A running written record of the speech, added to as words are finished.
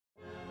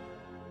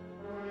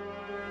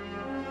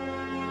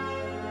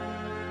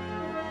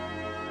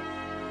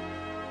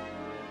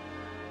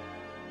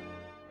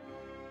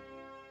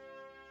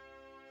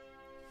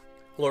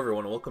Hello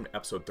everyone and welcome to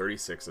episode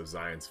 36 of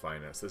Zion's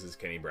Finest. This is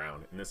Kenny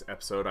Brown. In this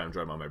episode I'm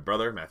joined by my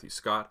brother Matthew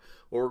Scott.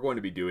 What we're going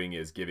to be doing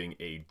is giving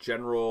a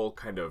general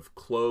kind of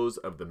close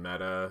of the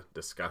meta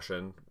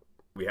discussion.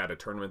 We had a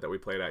tournament that we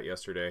played at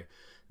yesterday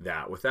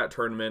that with that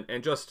tournament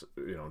and just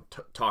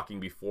talking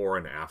before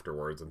and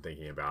afterwards and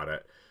thinking about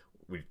it,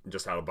 we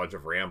just had a bunch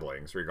of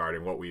ramblings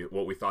regarding what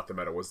we thought the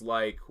meta was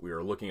like. We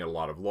were looking at a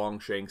lot of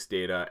Longshanks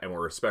data, and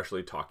we're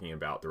especially talking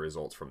about the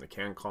results from the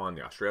CanCon,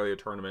 the Australia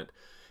tournament,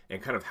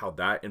 and kind of how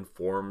that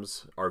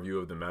informs our view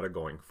of the meta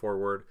going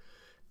forward.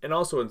 And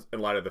also in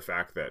light of the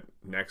fact that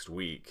next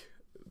week,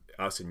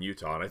 us in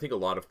Utah, and I think a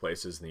lot of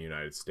places in the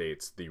United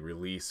States, the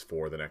release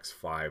for the next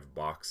 5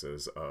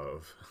 boxes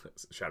of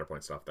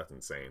Shatterpoint stuff, that's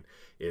insane,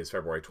 is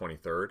February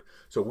 23rd.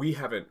 So we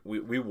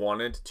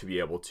wanted to be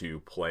able to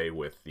play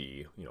with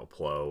the,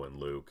 Plo and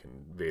Luke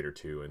and Vader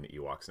 2 and the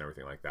Ewoks and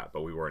everything like that,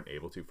 but we weren't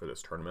able to for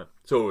this tournament.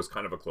 So it was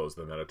kind of a close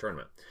to the meta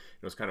tournament.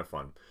 It was kind of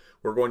fun.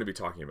 We're going to be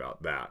talking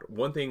about that.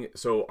 One thing,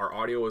 so our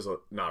audio was,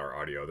 not our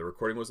audio, the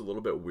recording was a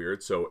little bit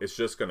weird, so it's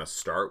just going to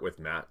start with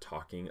Matt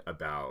talking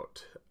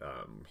about,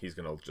 he's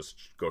going to just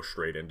go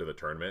straight into the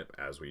tournament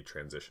as we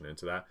transition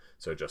into that.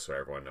 So just so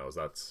everyone knows,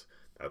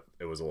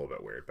 it was a little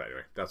bit weird, but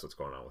anyway, that's what's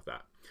going on with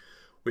that.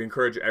 We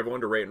encourage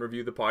everyone to rate and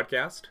review the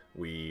podcast.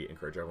 We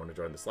encourage everyone to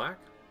join the Slack.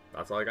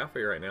 That's all I got for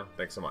you right now.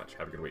 Thanks so much.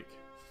 Have a good week.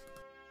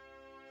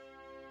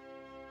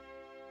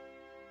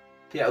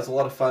 Yeah, it was a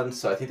lot of fun.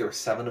 So I think there were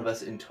 7 of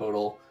us in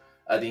total.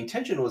 The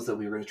intention was that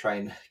we were going to try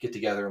and get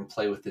together and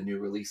play with the new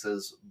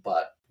releases,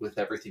 but with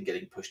everything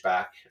getting pushed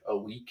back a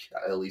week,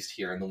 at least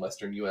here in the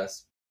Western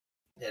US,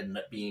 it ended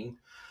up being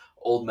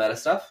old meta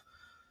stuff.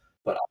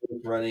 But I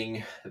was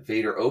running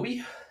Vader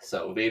Obi,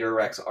 so Vader,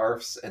 Rex,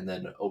 Arfs, and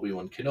then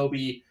Obi-Wan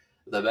Kenobi,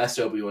 the best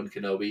Obi-Wan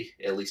Kenobi,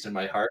 at least in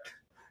my heart.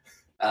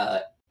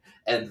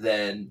 And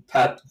then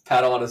Padawan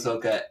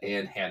Ahsoka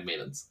and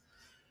Handmaidens.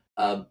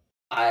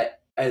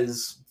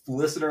 As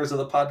listeners of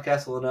the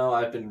podcast will know,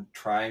 I've been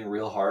trying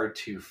real hard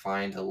to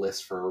find a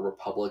list for a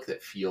Republic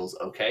that feels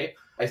okay.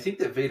 I think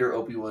that Vader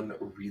Obi-Wan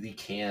really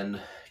can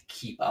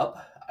keep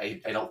up. I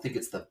don't think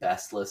it's the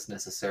best list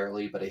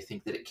necessarily, but I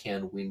think that it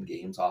can win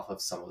games off of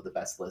some of the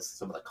best lists,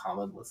 some of the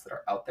common lists that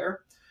are out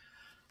there.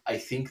 I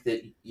think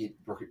that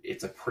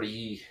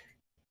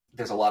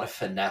there's a lot of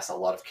finesse, a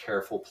lot of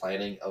careful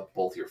planning of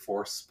both your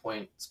force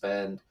point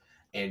spend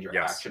and your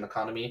action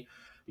economy,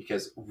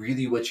 because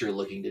really what you're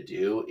looking to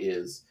do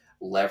is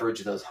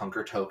leverage those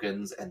hunger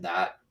tokens and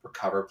that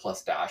recover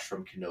plus dash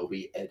from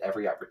Kenobi at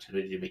every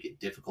opportunity to make it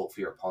difficult for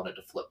your opponent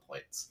to flip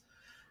points.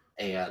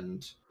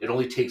 And it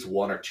only takes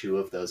 1 or 2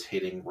 of those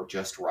hitting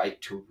just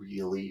right to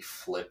really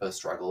flip a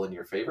struggle in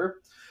your favor.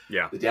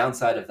 Yeah. The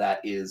downside of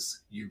that is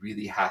you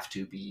really have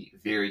to be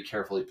very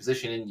carefully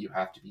positioning. You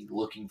have to be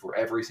looking for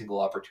every single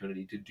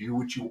opportunity to do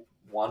what you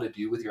want to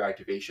do with your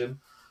activation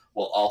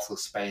while also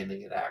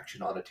spamming an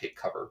action on a take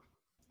cover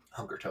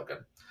hunger token.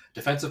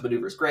 Defensive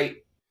maneuver is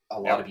great. A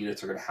lot of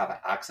units are going to have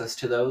access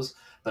to those,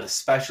 but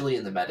especially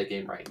in the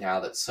metagame right now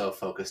that's so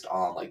focused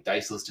on like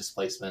diceless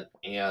displacement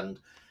and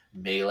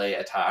melee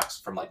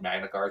attacks from like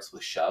Magna Guards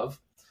with shove,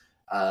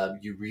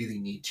 you really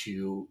need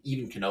to,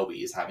 even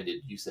Kenobi is having to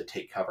use the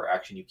take cover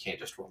action. You can't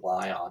just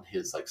rely on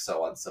his like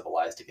so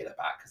uncivilized to get it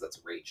back because that's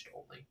ranged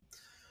only.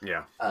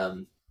 Yeah.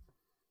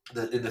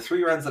 In the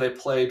 3 rounds that I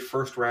played,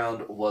 first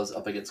round was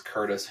up against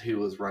Curtis, who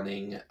was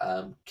running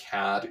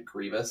Cad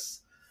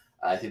Grievous.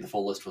 I think the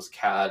full list was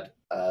Cad,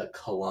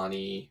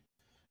 Kalani,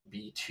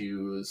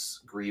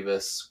 B2s,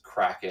 Grievous,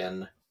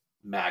 Kraken,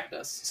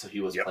 Magnus. So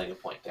he was playing a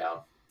point down.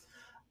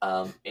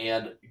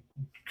 And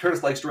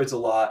Curtis likes droids a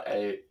lot.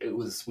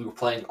 We were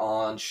playing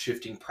on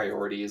shifting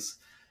priorities,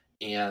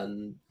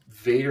 and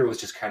Vader was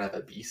just kind of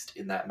a beast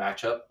in that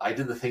matchup. I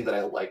did the thing that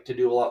I like to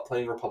do a lot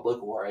playing Republic,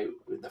 where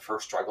in the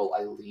first struggle,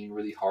 I lean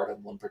really hard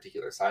on one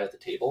particular side of the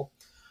table.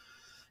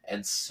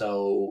 And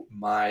so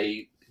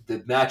the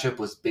matchup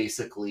was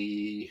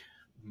basically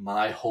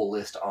my whole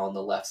list on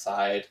the left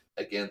side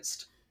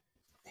against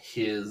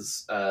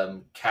his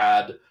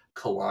Cad,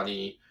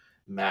 Kalani,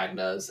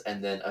 Magnas,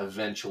 and then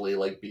eventually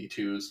like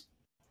B2s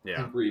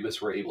and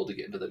Grievous were able to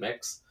get into the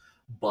mix.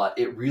 But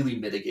it really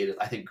mitigated.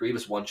 I think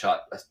Grievous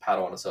one-shot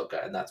Padawan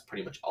Ahsoka, and that's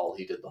pretty much all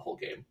he did the whole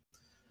game.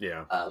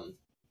 Yeah.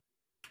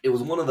 It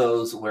was one of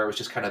those where it was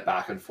just kind of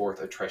back and forth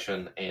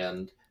attrition,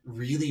 and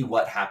really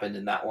what happened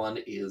in that one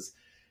is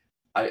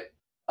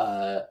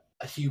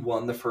he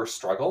won the first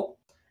struggle,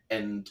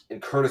 and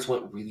Curtis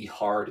went really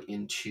hard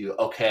into,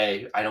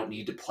 okay, I don't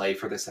need to play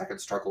for the second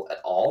struggle at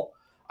all.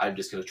 I'm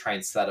just going to try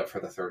and set up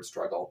for the third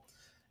struggle.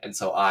 And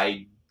so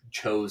I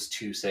chose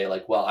to say,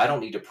 like, well, I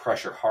don't need to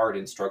pressure hard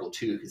in struggle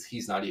 2 because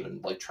he's not even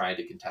like trying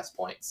to contest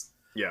points.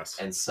 Yes.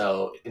 And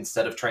so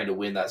instead of trying to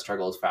win that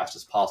struggle as fast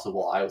as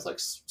possible, I was like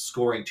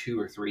scoring 2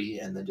 or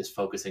 3 and then just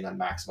focusing on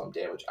maximum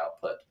damage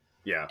output.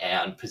 Yeah.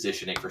 And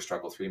positioning for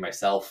struggle 3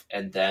 myself.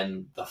 And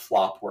then the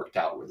flop worked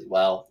out really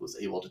well, was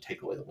able to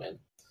take away the win.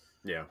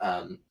 Yeah.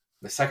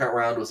 The second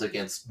round was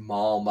against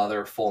Maul,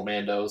 Mother, full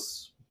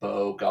Mandos,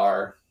 Bo,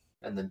 Gar,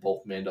 and then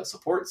both Mando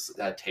supports.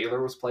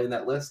 Taylor was playing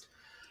that list.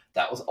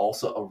 That was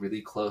also a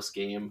really close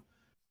game.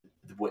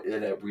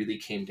 and it really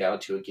came down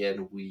to,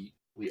 again, we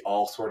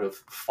all sort of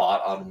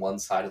fought on one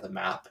side of the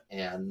map,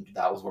 and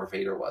that was where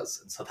Vader was,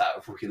 and so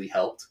that really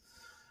helped.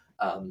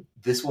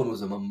 This one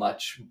was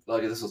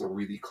this was a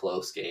really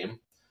close game,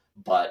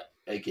 but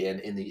again,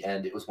 in the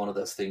end, it was one of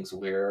those things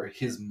where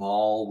his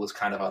maul was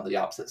kind of on the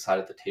opposite side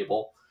of the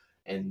table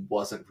and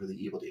wasn't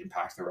really able to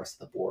impact the rest of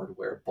the board,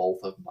 where both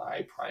of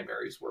my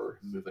primaries were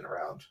moving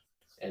around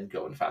and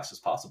going fast as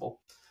possible.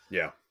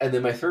 Yeah. And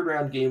then my third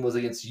round game was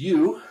against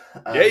you.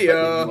 But maybe you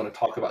want to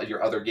talk about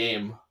your other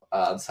game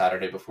on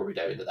Saturday before we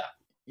dive into that.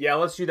 Yeah,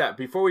 let's do that.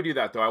 Before we do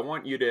that, though, I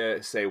want you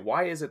to say,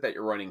 why is it that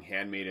you're running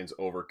handmaidens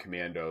over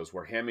commandos,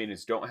 where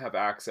handmaidens don't have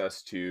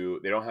access to,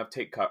 they don't have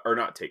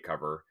not take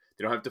cover,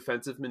 they don't have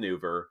defensive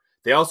maneuver,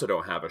 they also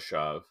don't have a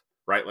shove,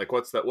 right? Like,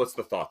 what's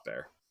the thought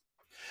there?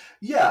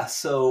 Yeah,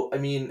 so I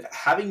mean,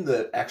 having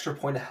the extra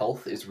point of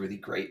health is really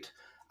great.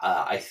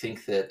 I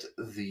think that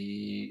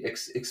the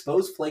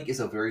exposed flank is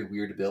a very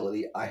weird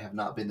ability. I have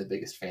not been the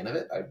biggest fan of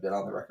it. I've been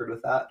on the record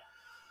with that,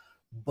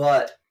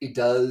 but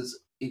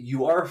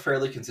you are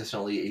fairly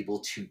consistently able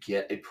to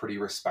get a pretty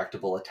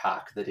respectable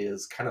attack that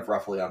is kind of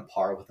roughly on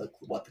par with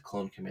what the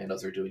clone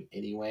commandos are doing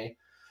anyway.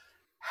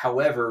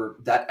 However,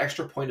 that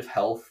extra point of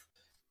health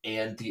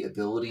and the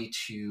ability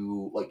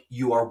to, like,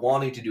 you are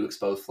wanting to do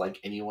exposed flank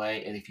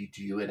anyway, and if you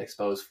do an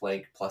exposed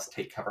flank plus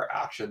take cover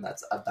action,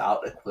 that's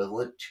about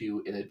equivalent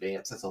to an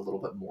advance that's a little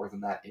bit more than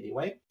that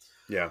anyway.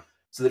 Yeah.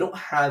 So they don't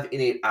have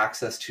innate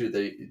access to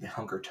the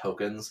hunger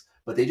tokens,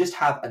 but they just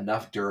have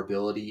enough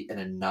durability and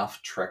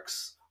enough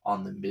tricks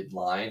on the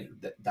midline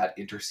that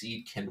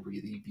intercede can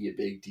really be a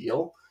big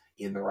deal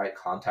in the right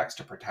context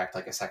to protect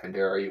like a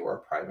secondary or a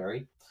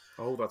primary.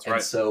 Oh, that's and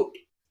right. So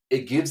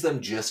it gives them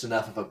just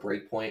enough of a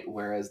breakpoint,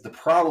 whereas the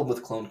problem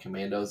with clone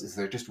commandos is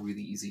they're just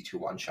really easy to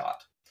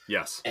one-shot.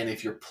 Yes. And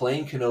if you're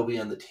playing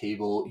Kenobi on the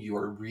table, you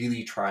are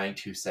really trying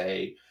to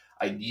say,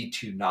 I need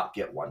to not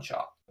get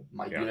one-shot.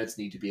 My units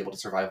need to be able to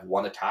survive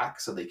one attack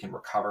so they can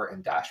recover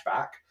and dash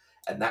back.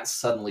 And that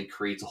suddenly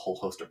creates a whole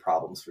host of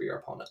problems for your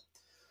opponent.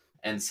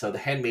 And so the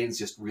handmaidens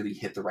just really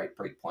hit the right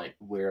breakpoint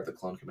where the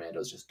clone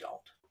commandos just don't.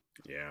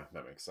 Yeah,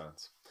 that makes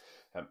sense.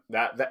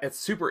 That it's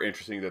super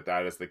interesting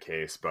that is the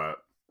case, but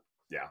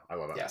yeah, I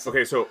love that. Yeah,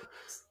 okay, so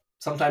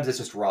sometimes it's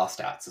just raw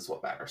stats is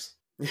what matters.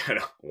 Yeah,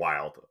 no,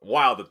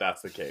 wild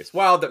that's the case.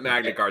 Wild that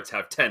Magna Guards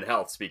have 10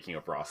 health. Speaking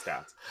of raw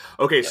stats,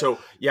 okay, so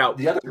yeah,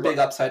 the other big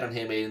upside on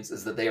handmaidens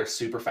is that they are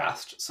super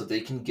fast, so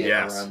they can get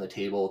around the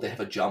table. They have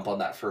a jump on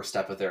that first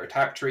step of their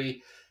attack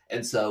tree,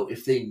 and so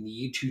if they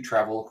need to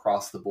travel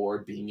across the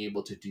board, being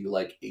able to do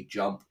like a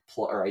jump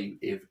or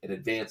an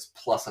advance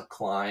plus a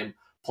climb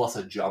plus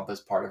a jump as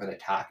part of an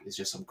attack is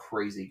just some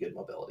crazy good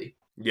mobility.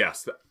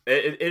 Yes,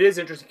 it is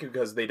interesting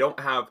because they don't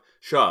have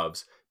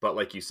shoves, but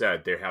like you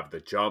said, they have the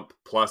jump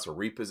plus a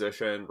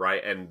reposition,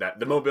 right? And that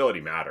the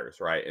mobility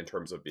matters, right? In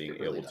terms of being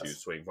able to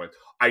swing points.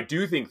 I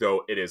do think,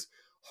 though, it is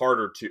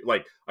harder to,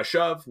 like, a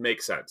shove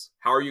makes sense.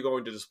 How are you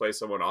going to display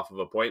someone off of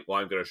a point? Well,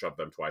 I'm going to shove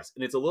them twice.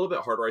 And it's a little bit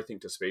harder, I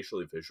think, to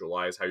spatially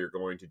visualize how you're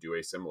going to do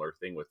a similar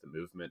thing with the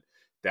movement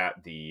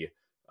that the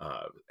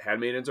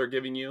handmaidens are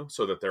giving you,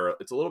 so that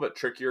it's a little bit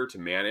trickier to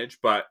manage.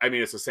 But I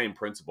mean, it's the same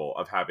principle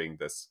of having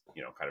this,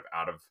 kind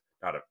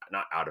of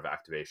not out of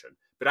activation,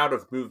 but out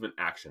of movement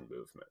action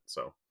movement.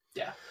 So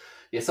yeah,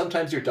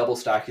 sometimes you're double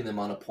stacking them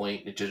on a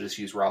point to just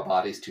use raw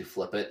bodies to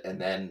flip it, and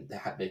then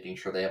making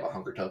sure they have a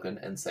hunger token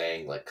and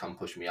saying like, come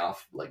push me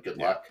off, like, good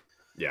luck.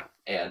 Yeah.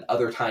 And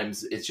other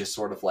times it's just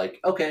sort of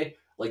like, okay,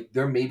 like,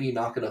 they're maybe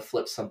not going to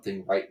flip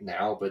something right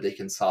now, but they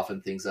can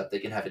soften things up. They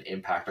can have an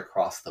impact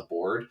across the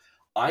board.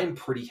 I'm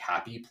pretty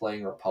happy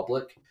playing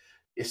Republic,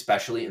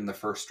 especially in the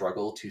first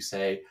struggle, to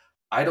say,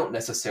 I don't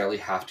necessarily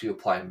have to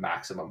apply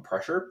maximum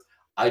pressure.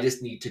 I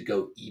just need to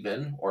go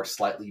even or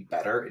slightly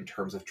better in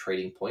terms of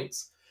trading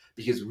points,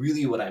 because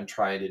really what I'm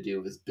trying to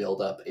do is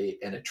build up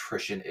an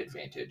attrition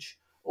advantage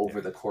over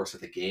the course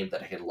of the game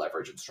that I can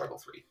leverage in Struggle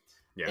 3.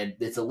 Yeah. And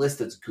it's a list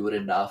that's good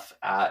enough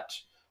at,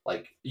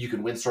 like, you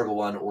can win Struggle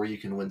 1 or you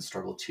can win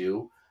Struggle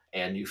 2,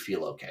 and you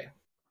feel okay.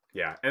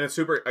 Yeah, and it's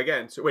super,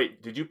 again, so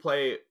wait, did you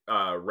play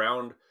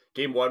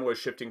game 1 was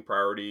Shifting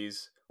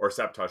Priorities or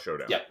Sabotage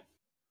Showdown? Yep.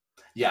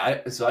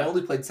 Yeah, so I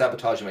only played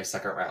Sabotage in my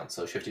second round,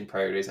 so Shifting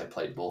Priorities I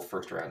played both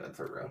first round and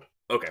third round.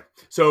 Okay,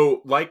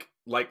 so like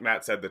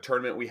Matt said, the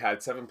tournament, we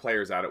had 7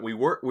 players at it. We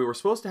were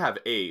supposed to have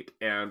 8,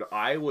 and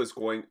I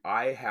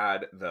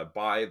had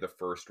the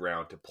first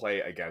round to play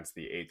against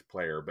the 8th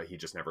player, but he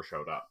just never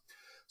showed up.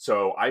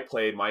 So I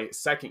played my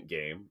second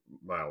game,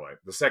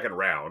 the second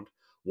round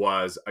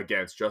was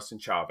against Justin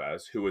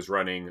Chavez, who was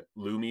running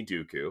Lumi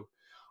Dooku.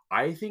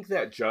 I think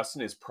that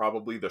Justin is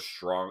probably he's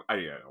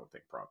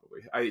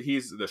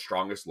the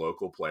strongest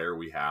local player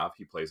we have.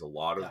 He plays a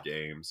lot of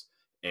games,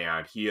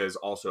 and he's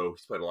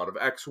played a lot of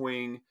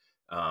X-Wing.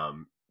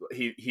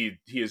 He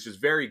is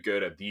just very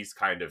good at these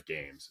kind of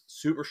games.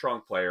 Super strong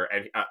player.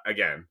 And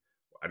again,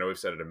 I know we've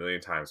said it a million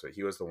times, but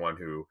he was the one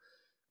who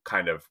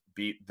kind of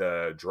beat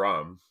the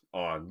drum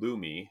on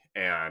Lumi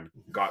and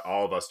got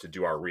all of us to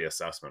do our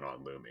reassessment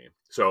on Lumi.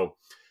 So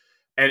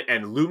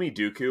And Lumi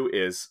Dooku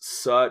is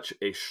such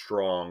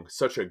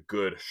a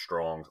good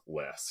strong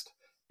list.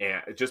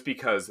 And just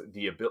because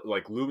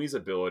like Lumi's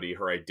ability,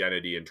 her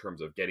identity in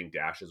terms of getting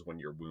dashes when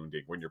you're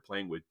wounding, when you're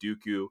playing with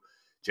Dooku,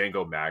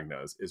 Jango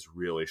Magnas is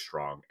really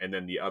strong. And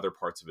then the other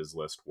parts of his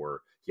list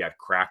were he had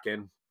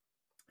Kraken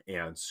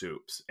and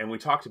Soups. And we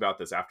talked about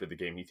this after the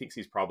game. He thinks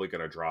he's probably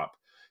going to drop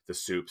the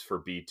Soups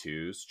for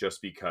B2s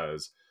just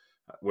because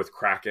with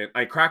Kraken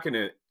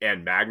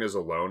and Magnas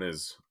alone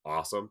is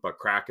awesome, but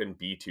Kraken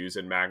B2s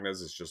and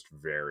Magnas is just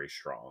very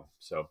strong.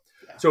 So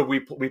Yeah. so we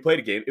played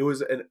a game.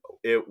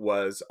 It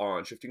was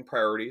on shifting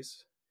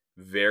priorities,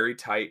 very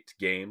tight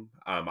game.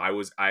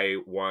 I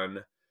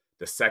won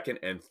the second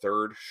and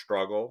third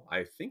struggle.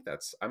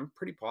 I'm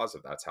pretty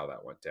positive that's how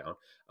that went down.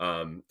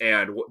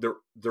 And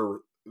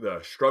the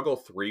struggle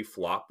 3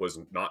 flop was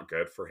not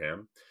good for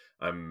him.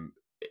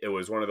 It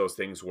was one of those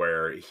things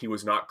where he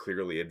was not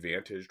clearly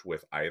advantaged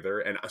with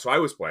either. And so I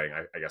was playing,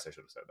 I guess I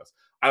should have said this.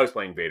 I was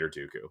playing Vader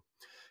Dooku.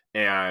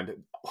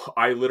 And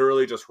I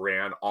literally just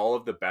ran all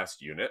of the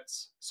best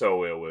units.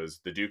 So it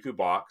was the Dooku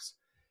box,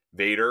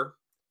 Vader,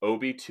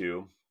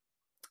 OB2,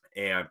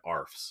 and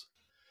ARFs.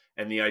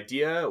 And the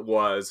idea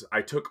was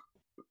I took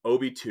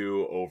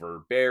OB2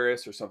 over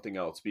Barris or something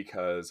else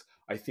because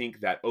I think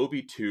that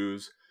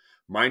OB2's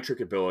mind trick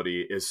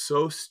ability is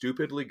so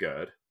stupidly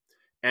good.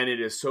 And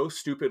it is so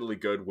stupidly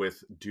good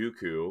with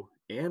Dooku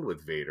and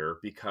with Vader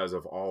because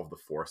of all of the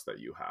force that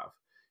you have.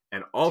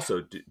 And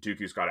also,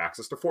 Dooku's got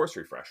access to force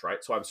refresh,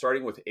 right? So I'm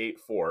starting with 8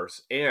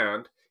 force.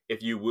 And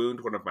if you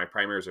wound one of my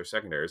primaries or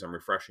secondaries, I'm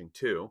refreshing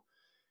 2.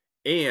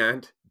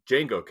 And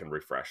Jango can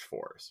refresh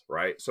force,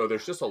 right? So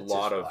there's just a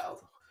lot of...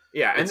 Wild.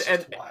 Yeah, it's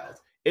wild.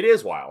 It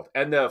is wild.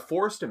 And the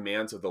force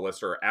demands of the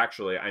list are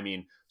actually,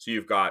 so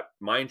you've got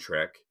Mind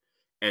Trick,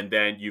 and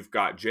then you've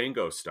got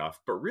Jango stuff,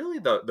 but really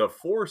the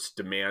force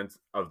demand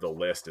of the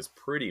list is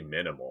pretty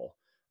minimal.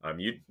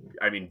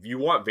 You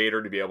want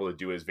Vader to be able to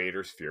do his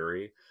Vader's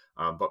Fury,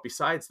 but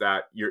besides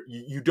that,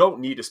 you don't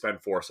need to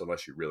spend force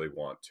unless you really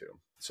want to.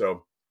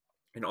 So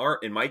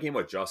in my game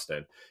with Justin,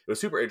 it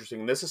was super interesting.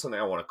 And this is something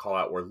I want to call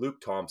out where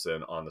Luke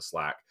Thompson on the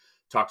Slack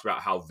talks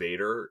about how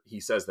he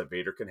says that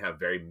Vader can have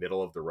very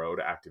middle of the road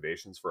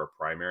activations for a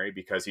primary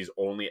because he's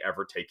only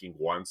ever taking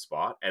one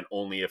spot, and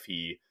only if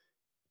he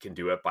can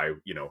do it by,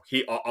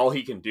 all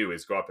he can do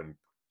is go up and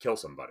kill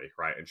somebody,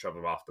 right, and shove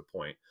him off the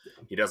point.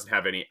 He doesn't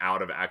have any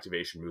out of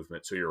activation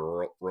movement, so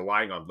you're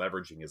relying on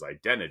leveraging his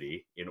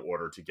identity in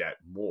order to get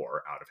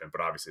more out of him, but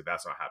obviously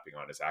that's not happening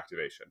on his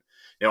activation.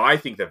 Now, I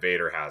think that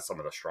Vader has some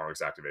of the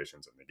strongest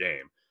activations in the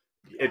game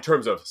in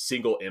terms of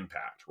single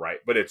impact, right?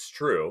 But it's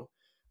true.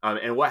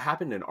 And what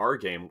happened in our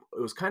game,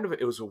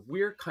 it was a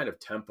weird kind of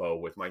tempo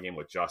with my game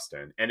with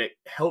Justin, and it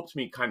helped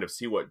me kind of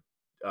see what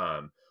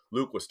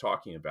Luke was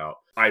talking about.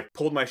 I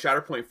pulled my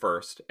Shatterpoint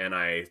first, and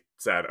I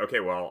said, okay,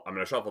 well, I'm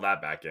going to shuffle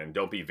that back in.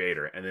 Don't be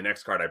Vader. And the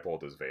next card I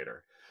pulled was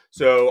Vader.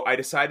 So I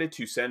decided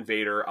to send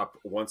Vader up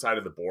one side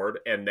of the board,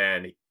 and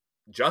then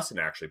Justin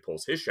actually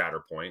pulls his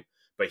Shatterpoint,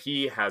 but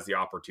he has the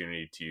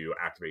opportunity to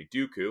activate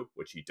Dooku,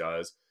 which he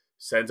does,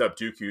 sends up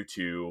Dooku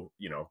to,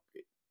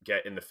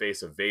 get in the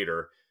face of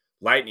Vader,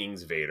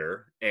 lightnings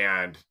Vader,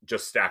 and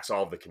just stacks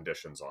all of the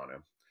conditions on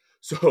him.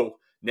 So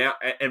now,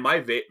 and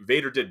my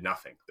Vader did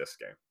nothing this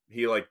game.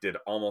 He did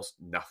almost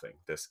nothing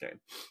this game.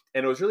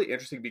 And it was really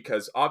interesting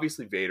because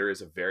obviously Vader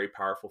is a very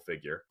powerful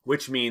figure,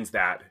 which means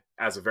that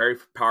as a very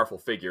powerful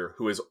figure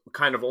who is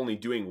kind of only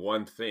doing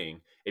one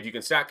thing, if you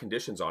can stack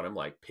conditions on him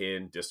like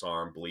pin,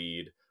 disarm,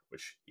 bleed,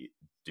 which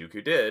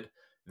Dooku did,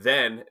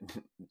 then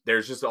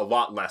there's just a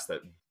lot less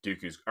that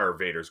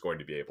Vader's going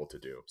to be able to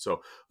do. So it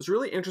was a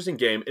really interesting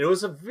game. It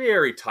was a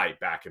very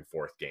tight back and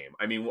forth game.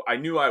 I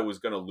knew I was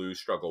going to lose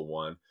struggle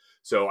 1.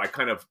 So I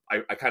kind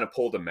of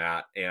pulled a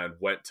mat and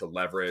went to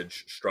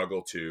leverage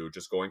struggle 2,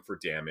 just going for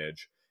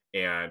damage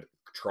and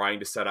trying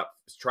to set up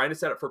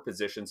for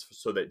positions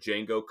so that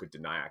Jango could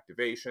deny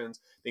activations,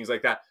 things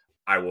like that.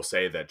 I will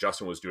say that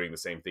Justin was doing the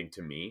same thing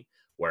to me,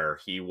 where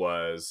he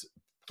was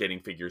getting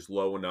figures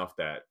low enough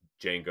that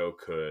Jango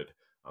could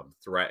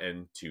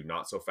threaten to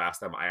not so fast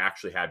them. I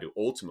actually had to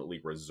ultimately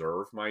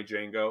reserve my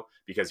Jango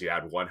because he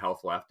had 1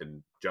 health left,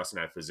 and Justin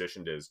had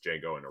positioned his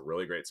Jango in a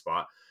really great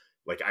spot.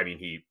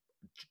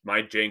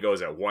 My Jango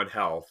is at 1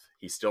 health.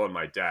 He's still in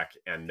my deck.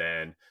 And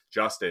then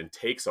Justin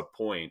takes a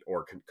point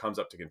or comes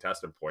up to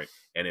contestant point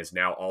and is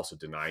now also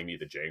denying me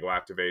the Jango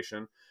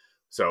activation.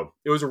 So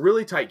it was a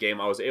really tight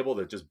game. I was able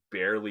to just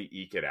barely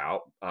eke it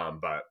out,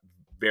 but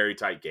very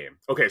tight game.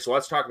 Okay, so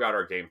let's talk about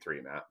our game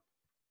 3, Matt.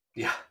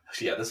 Yeah,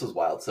 this was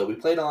wild. So we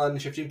played on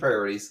shifting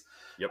priorities.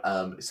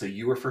 Yep. So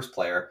you were first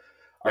player.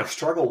 Our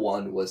struggle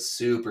 1 was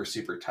super,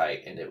 super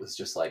tight. And it was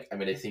just I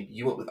think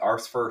you went with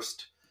Ars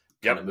first.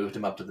 Kind of moved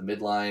him up to the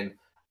midline.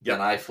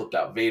 Then I flipped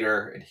out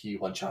Vader, and he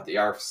one-shot the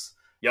ARFs.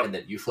 And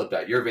then you flipped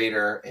out your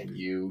Vader, and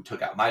you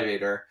took out my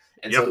Vader.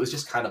 And so it was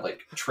just kind of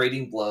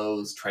trading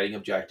blows, trading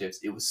objectives.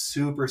 It was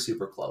super,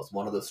 super close.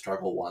 One of those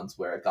struggle ones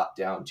where it got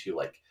down to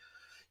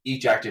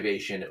each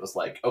activation. It was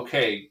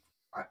okay,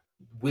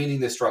 winning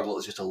this struggle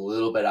is just a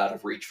little bit out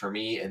of reach for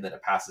me, and then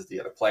it passes the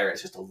other player.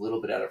 It's just a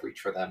little bit out of reach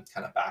for them,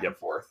 kind of back and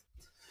forth.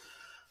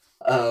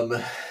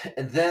 And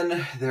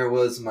then there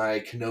was my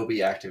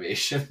Kenobi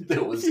activation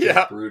that was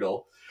just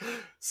brutal.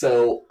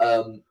 So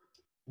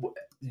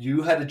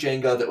you had a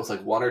Jango that was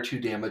like 1 or 2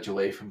 damage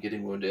away from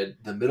getting wounded.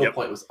 The middle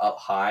point was up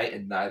high,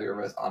 and neither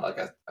of us on like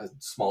a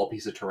small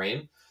piece of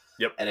terrain.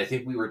 And I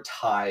think we were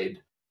tied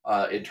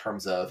in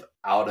terms of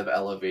out of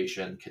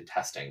elevation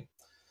contesting.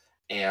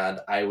 And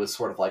I was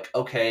sort of like,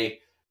 okay,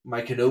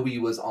 my Kenobi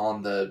was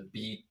on the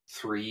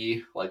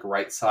B3, like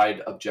right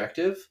side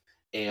objective,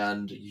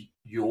 and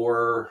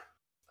your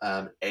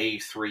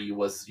A3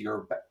 was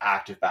your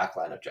active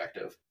backline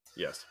objective.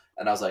 Yes.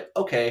 And I was like,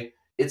 okay,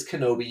 it's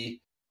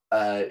Kenobi.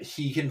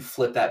 He can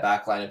flip that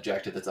backline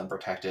objective that's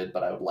unprotected,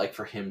 but I would like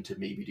for him to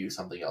maybe do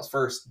something else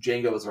first.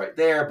 Jango is right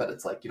there, but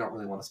it's like you don't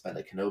really want to spend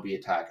a Kenobi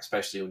attack,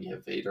 especially when you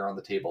have Vader on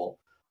the table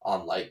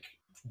on like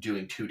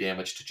doing 2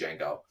 damage to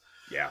Jango.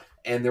 Yeah.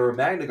 And there were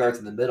Magna Guards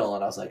in the middle,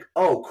 and I was like,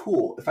 oh,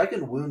 cool. If I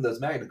can wound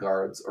those Magna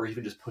Guards or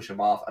even just push them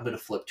off, I'm going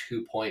to flip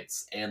 2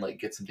 points and like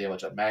get some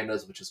damage on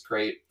Magnas, which is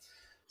great.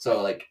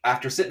 So like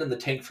after sitting in the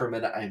tank for a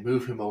minute, I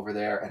move him over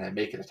there and I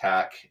make an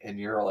attack, and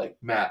you're like,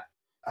 Matt,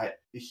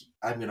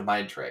 I'm going to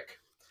Mind Trick.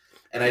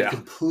 And I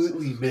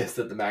completely missed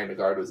that the Magna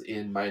Guard was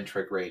in Mind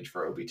Trick range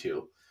for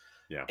OB2.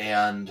 Yeah.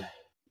 And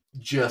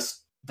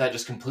that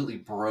just completely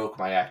broke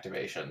my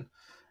activation.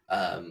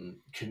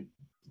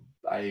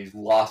 I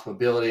lost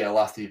mobility. I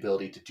lost the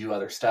ability to do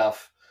other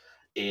stuff.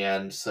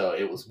 And so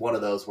it was one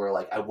of those where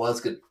like I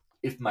was good.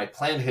 If my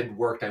plan had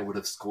worked, I would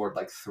have scored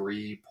like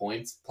 3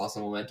 points plus a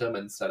momentum.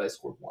 And instead I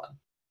scored 1.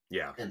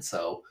 Yeah. And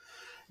so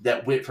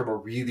that went from a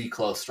really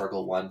close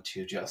struggle 1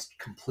 to just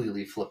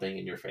completely flipping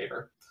in your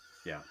favor.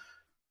 Yeah.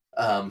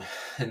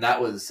 And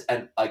that was,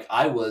 and like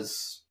I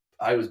was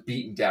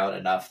beaten down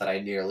enough that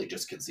I nearly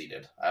just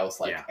conceded. I was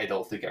like, I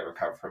don't think I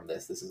recover from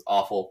this. This is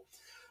awful.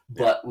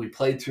 But we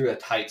played through a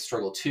tight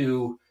struggle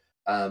 2.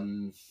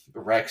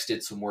 Rex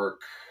did some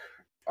work.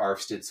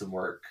 Arfs did some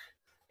work.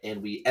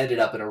 And we ended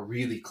up in a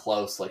really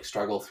close like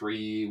struggle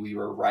 3. We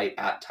were right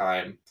at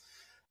time.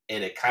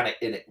 And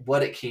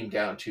what it came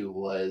down to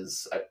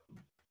was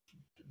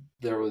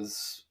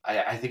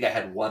I think I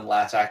had one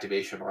last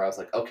activation where I was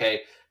like,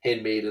 okay,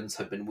 Handmaidens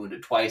have been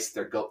wounded twice.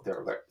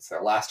 It's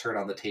their last turn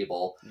on the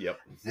table. Yep.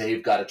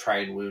 They've got to try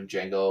and wound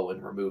Jango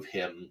and remove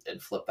him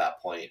and flip that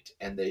point.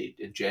 And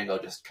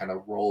Jango just kind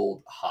of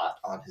rolled hot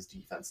on his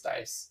defense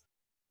dice,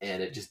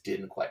 and it just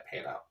didn't quite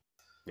pan out.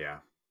 Yeah.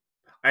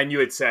 And you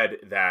had said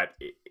that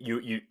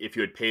if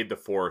you had paid the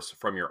force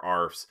from your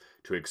ARFs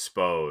to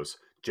expose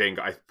Jango,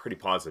 I'm pretty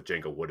positive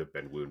Jango would have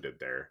been wounded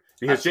there.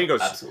 Because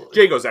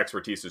Jango's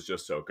expertise is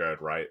just so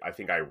good, right? I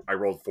think I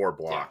rolled 4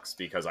 blocks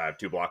because I have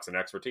 2 blocks in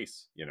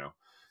expertise, you know?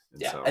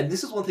 And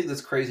this is one thing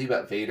that's crazy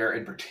about Vader,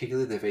 and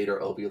particularly the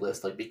Vader Obi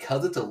list. Like,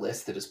 because it's a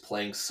list that is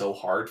playing so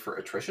hard for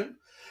attrition,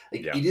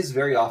 like it is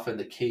very often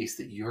the case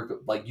that you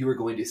are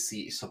going to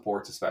see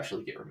supports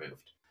especially get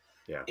removed.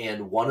 Yeah.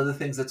 And one of the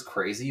things that's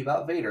crazy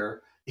about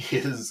Vader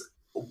is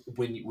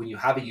when you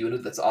have a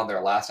unit that's on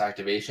their last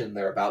activation,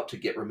 they're about to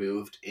get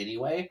removed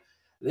anyway,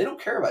 they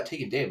don't care about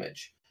taking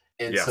damage.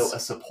 And so a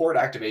support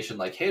activation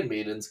like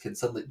Handmaidens can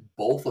suddenly,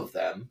 both of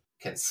them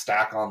can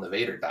stack on the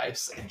Vader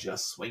dice and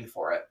just swing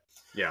for it.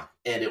 Yeah.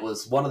 And it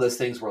was one of those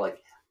things where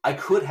like I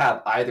could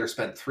have either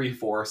spent 3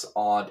 force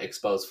on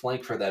exposed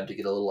flank for them to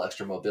get a little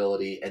extra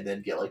mobility and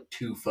then get like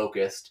 2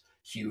 focused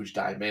huge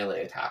die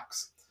melee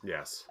attacks.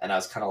 Yes. And I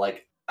was kind of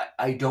like,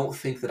 I don't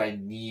think that I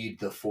need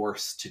the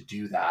force to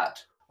do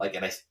that. Like,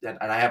 and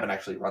I haven't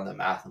actually run the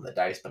math on the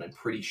dice, but I'm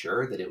pretty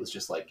sure that it was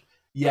just like,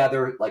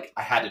 they're like,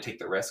 I had to take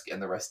the risk,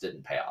 and the rest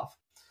didn't pay off.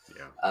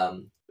 Yeah.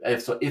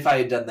 If I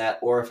had done that,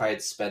 or if I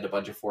had spent a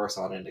bunch of force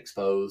on an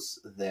expose,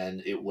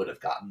 then it would have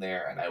gotten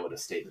there, and I would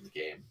have stayed in the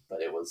game. But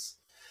it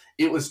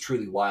was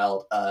truly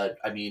wild. I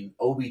mean,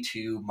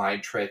 OB2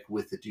 Mind Trick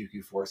with the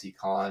Dooku Force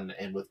Econ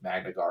and with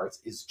Magna Guards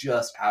is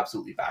just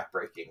absolutely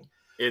backbreaking.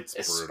 It's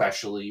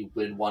especially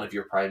when one of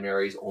your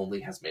primaries only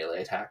has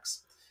melee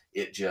attacks.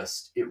 It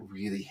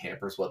really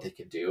hampers what they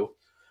can do.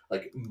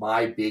 Like,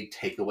 my big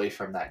takeaway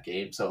from that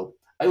game. So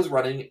I was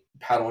running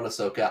Padawan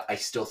Ahsoka. I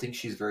still think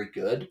she's very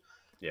good.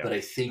 Yeah. But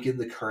I think in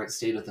the current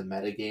state of the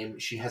metagame,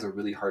 she has a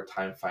really hard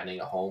time finding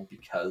a home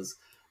because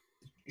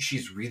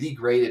she's really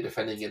great at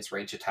defending against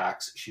range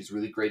attacks. She's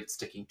really great at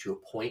sticking to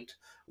a point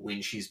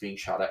when she's being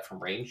shot at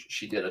from range.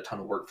 She did a ton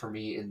of work for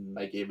me in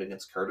my game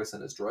against Curtis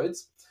and his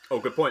droids. Oh,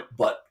 good point.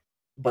 But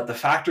the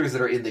factors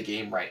that are in the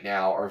game right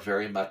now are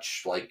very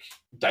much like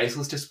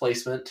diceless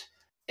displacement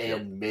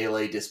and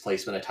melee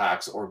displacement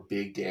attacks or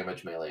big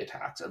damage melee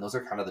attacks. And those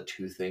are kind of the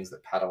 2 things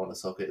that Padawan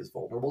Ahsoka is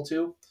vulnerable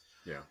to.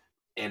 Yeah.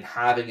 And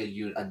having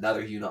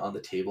another unit on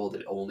the table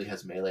that only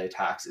has melee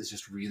attacks is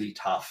just really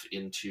tough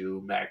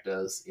into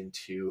Magnas,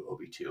 into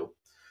OB2.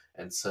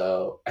 And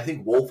so I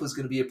think Wolf is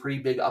going to be a pretty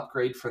big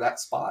upgrade for that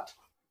spot.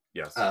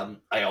 Yes.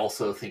 I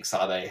also think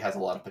Sabe has a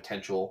lot of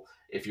potential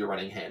if you're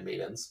running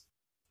Handmaidens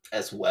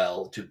as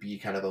well to be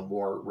kind of a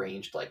more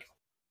ranged, like,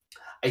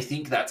 I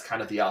think that's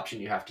kind of the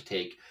option you have to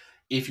take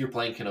if you're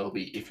playing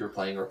Kenobi, if you're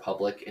playing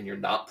Republic, and you're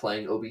not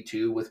playing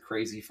OB2 with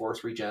crazy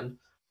force regen,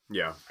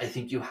 Yeah. I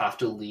think you have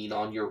to lean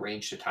on your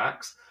ranged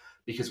attacks,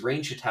 because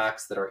ranged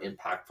attacks that are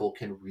impactful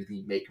can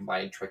really make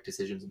mind trick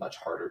decisions much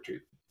harder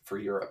for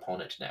your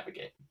opponent to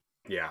navigate.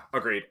 Yeah,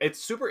 agreed.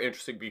 It's super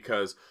interesting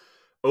because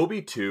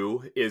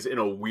OB2 is in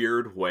a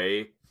weird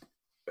way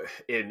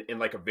in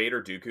like a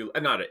Vader Dooku,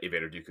 not a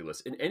Vader Dooku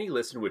list, in any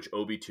list in which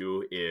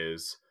OB2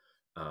 is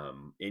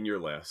in your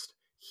list,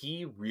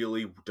 he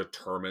really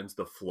determines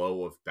the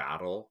flow of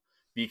battle,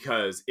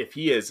 because if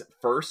he is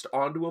first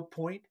onto a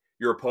point,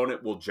 your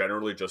opponent will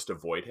generally just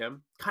avoid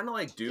him, kind of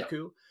like Yep.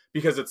 Dooku,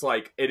 because it's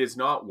like it is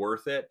not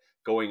worth it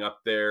going up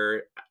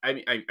there. I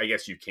mean, I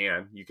guess you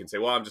can say,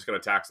 well, I'm just going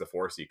to tax the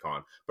Force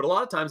Econ, but a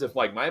lot of times if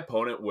like my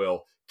opponent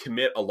will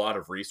commit a lot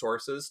of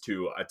resources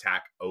to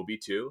attack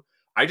OB2,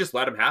 I just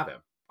let him have him.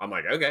 I'm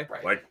like, okay,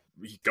 Right. like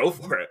go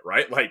for it,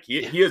 right? Like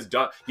he Yeah. has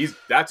done,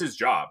 that's his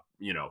job.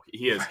 You know,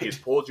 he has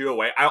pulled you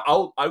away.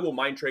 I will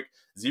mind trick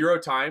 0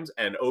 times,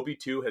 and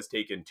OB2 has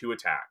taken 2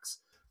 attacks,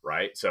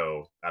 right?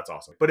 So that's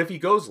awesome. But if he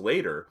goes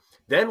later,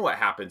 then what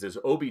happens is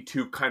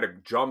OB2 kind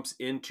of jumps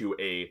into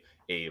a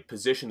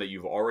position that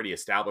you've already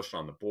established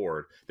on the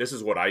board. This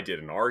is what I did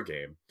in our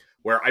game,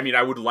 where I mean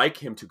I would like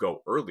him to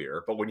go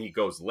earlier, but when he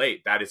goes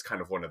late, that is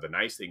kind of one of the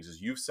nice things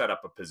is you've set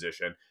up a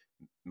position.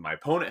 My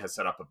opponent has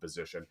set up a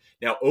position.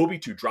 Now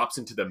OB2 drops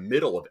into the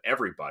middle of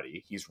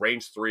everybody. He's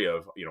range 3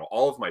 of, you know,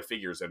 all of my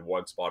figures in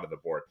one spot of the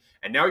board.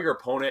 And now your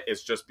opponent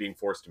is just being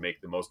forced to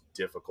make the most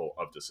difficult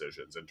of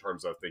decisions in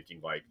terms of thinking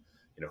like,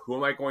 you know, who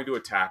am I going to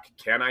attack?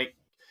 Can I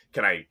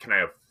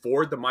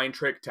afford the mind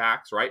trick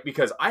tax, right?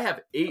 Because I have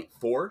 8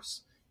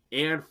 force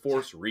and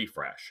force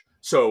refresh.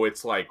 So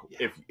it's like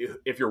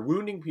if you're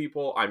wounding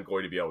people, I'm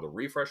going to be able to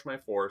refresh my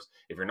force.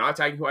 If you're not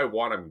attacking who I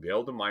want, I'm going to be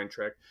able to mind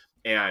trick.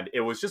 And it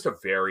was just a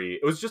very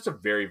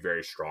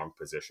very strong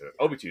position.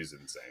 OB2 is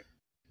insane.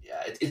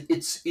 Yeah,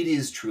 it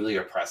is truly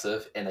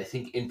oppressive, and I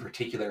think in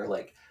particular,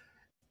 like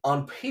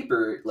on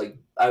paper, like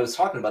I was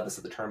talking about this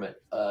at the tournament,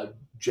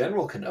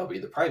 General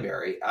Kenobi, the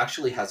primary,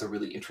 actually has a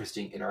really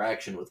interesting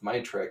interaction with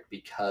Mind Trick,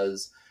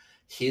 because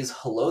his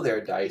hello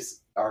there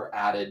dice are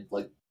added,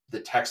 like the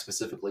text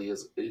specifically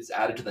is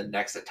added to the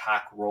next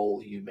attack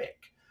roll you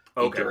make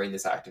during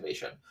this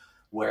activation.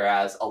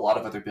 Whereas a lot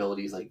of other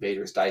abilities like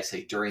Vader's dice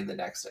say during the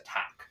next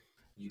attack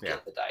you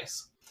get the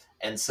dice.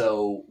 And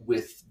so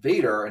with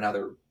Vader and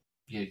other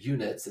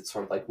units, it's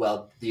sort of like,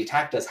 well, the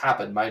attack does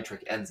happen, Mind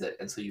Trick ends it,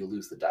 and so you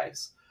lose the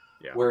dice.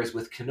 Yeah. Whereas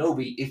with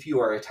Kenobi, if you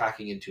are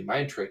attacking into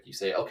Mind Trick, you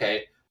say,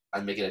 okay,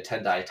 I'm making a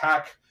 10 die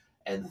attack,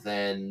 and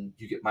then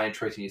you get Mind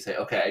Trick and you say,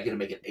 okay, I get to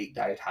make an 8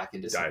 die attack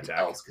into something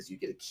else, because you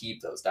get to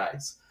keep those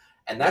dice.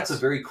 And that's a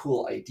very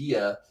cool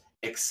idea,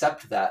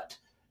 except that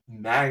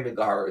Magna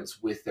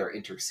Guards with their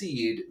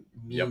Intercede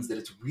means that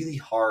it's really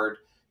hard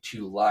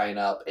to line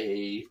up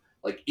a,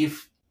 like,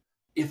 if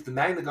the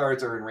Magna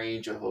Guards are in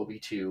range of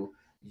OB2,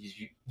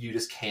 you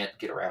just can't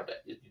get around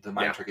it. The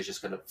Mind Trick is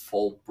just going to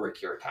full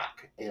brick your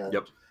attack. And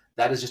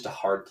that is just a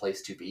hard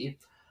place to be.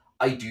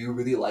 I do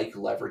really like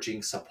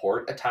leveraging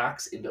support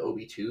attacks into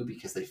OB2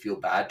 because they feel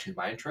bad to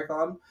Mind Trick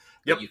on.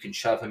 You can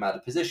shove him out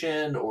of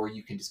position, or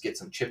you can just get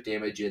some chip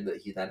damage in that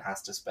he then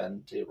has to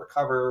spend to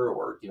recover,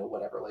 or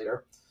whatever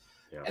later.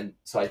 And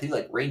so I think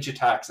like range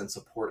attacks and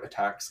support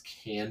attacks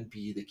can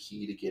be the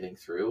key to getting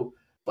through.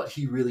 But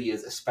he really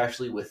is,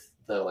 especially with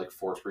the like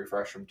force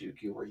refresh from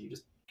Dooku, where you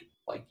just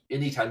like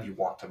anytime you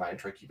want to Mind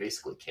Trick, you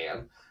basically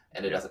can,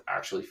 and it doesn't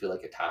actually feel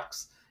like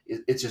attacks.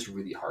 It's just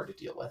really hard to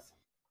deal with.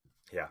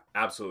 Yeah,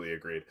 absolutely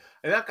agreed.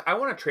 And I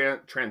want to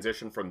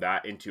transition from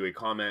that into a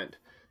comment.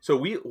 So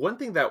one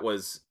thing that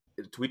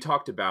we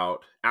talked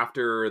about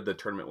after the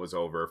tournament was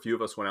over, a few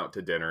of us went out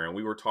to dinner and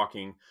we were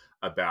talking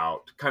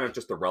about kind of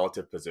just the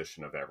relative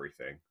position of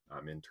everything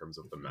in terms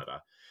of the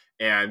meta.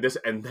 And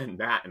then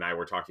Matt and I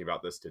were talking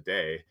about this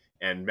today,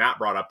 and Matt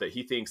brought up that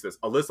he thinks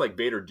a list like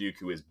Vader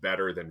Dooku is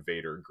better than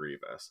Vader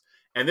Grievous.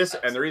 And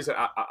the reason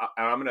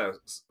I'm going to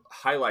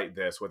highlight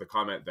this with a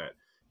comment that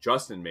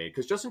Justin made,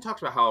 because Justin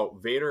talked about how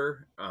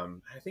Vader, I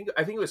think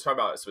he was talking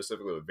about it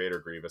specifically with Vader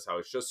Grievous, how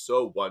it's just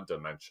so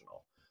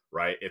one-dimensional,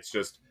 right? It's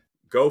just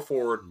go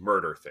forward,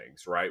 murder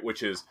things, right?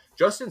 Which is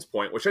Justin's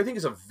point, which I think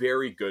is a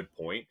very good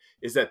point,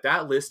 is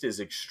that list is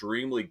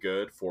extremely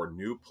good for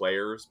new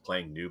players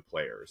playing new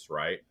players,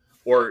 right?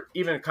 Or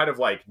even kind of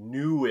like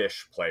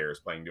newish players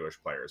playing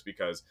newish players,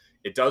 because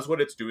it does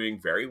what it's doing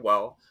very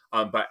well.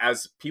 But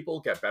as people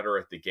get better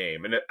at the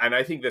game, and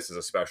I think this is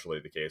especially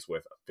the case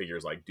with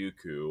figures like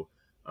Dooku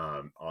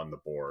on the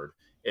board,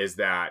 is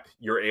that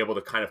you're able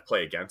to kind of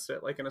play against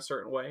it like in a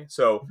certain way.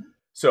 So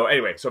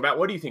anyway, so Matt,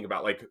 what do you think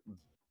about like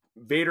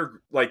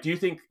Vader? Like, do you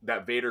think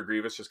that Vader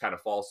Grievous just kind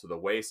of falls to the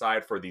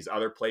wayside for these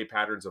other play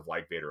patterns of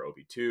like Vader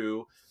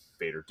OB2,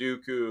 Vader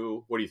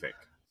Dooku? What do you think?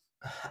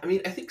 I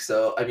mean, I think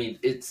so. I mean,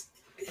 it's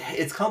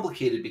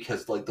complicated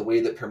because like the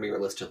way that Premier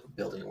list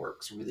building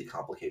works really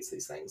complicates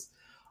these things.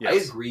 Yes.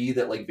 I agree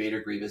that like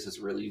Vader Grievous is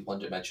really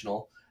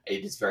one-dimensional.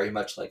 It is very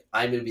much like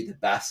I'm going to be the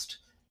best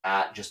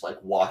at just like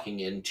walking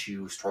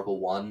into struggle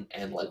 1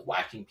 and like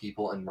whacking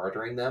people and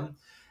murdering them.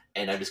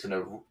 and I'm just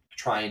going to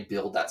try and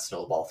build that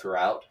snowball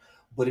throughout.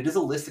 But it is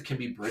a list that can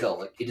be brittle.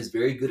 Like, it is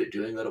very good at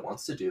doing what it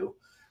wants to do,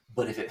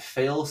 but if it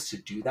fails to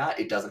do that,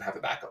 it doesn't have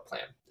a backup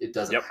plan. It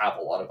doesn't Yep. have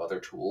a lot of other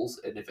tools,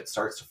 and if it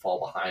starts to fall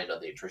behind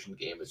on the attrition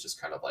game, it's just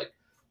kind of like,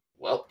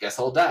 well, guess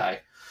I'll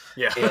die.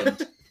 Yeah.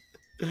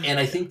 And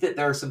I think that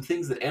there are some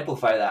things that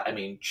amplify that. I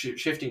mean,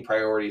 shifting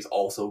priorities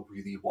also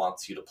really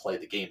wants you to play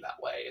the game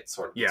that way. It's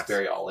sort of it's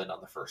very all in on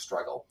the first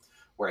struggle,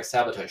 whereas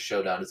Sabotage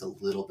Showdown is a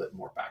little bit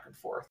more back and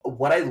forth.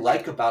 What I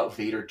like about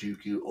Vader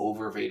Dooku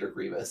over Vader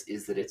Grievous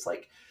is that it's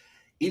like,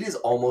 it is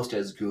almost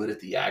as good at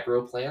the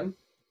aggro plan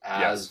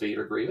as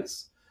Vader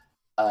Grievous.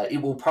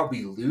 It will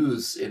probably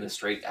lose in a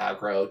straight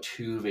aggro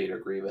to Vader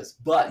Grievous,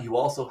 but you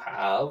also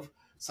have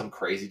some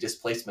crazy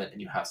displacement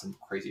and you have some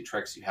crazy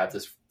tricks. You have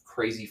this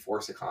crazy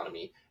force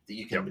economy that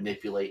you can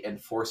manipulate and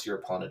force your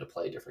opponent to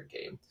play a different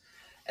game.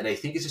 And I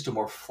think it's just a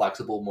more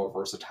flexible, more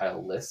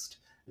versatile list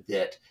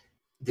that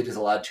is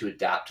allowed to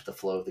adapt to the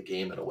flow of the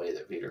game in a way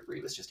that Vader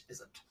Grievous just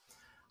isn't.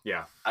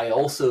 Yeah. I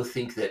also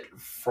think that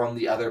from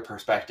the other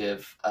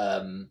perspective,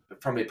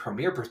 from a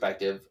Premier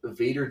perspective,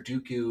 Vader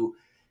Dooku,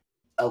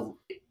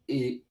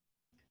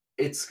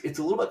 it's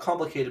a little bit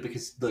complicated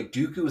because like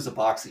Dooku is a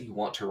box that you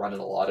want to run in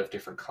a lot of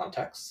different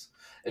contexts,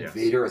 and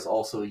Vader is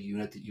also a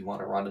unit that you want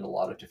to run in a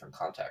lot of different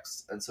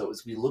contexts. And so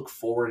as we look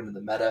forward into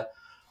the meta,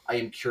 I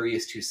am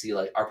curious to see,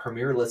 like, our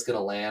Premier list going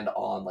to land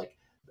on like,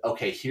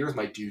 okay, here's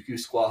my Dooku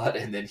squad,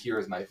 and then here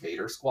is my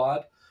Vader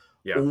squad,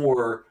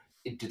 or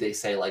do they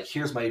say like,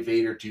 here's my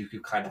Vader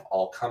Dooku kind of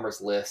all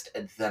comers list,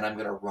 and then I'm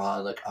going to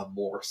run like a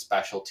more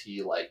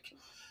specialty, like,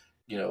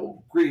 you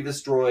know,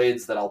 Grievous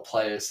droids that I'll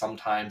play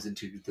sometimes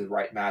into the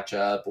right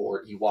matchup,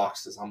 or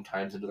Ewoks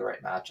sometimes into the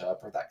right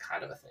matchup, or that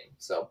kind of a thing.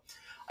 So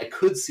I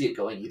could see it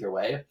going either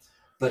way,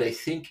 but I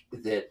think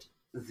that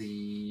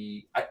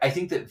I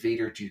think that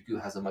Vader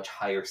Dooku has a much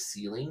higher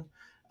ceiling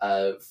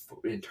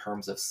in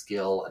terms of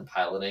skill and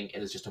piloting,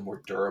 and is just a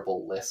more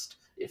durable list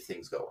if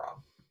things go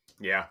wrong.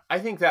 Yeah, I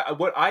think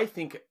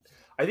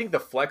the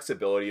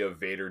flexibility of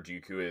Vader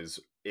Dooku is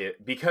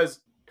it,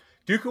 because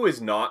Dooku is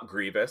not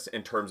Grievous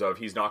in terms of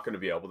he's not going to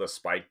be able to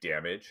spike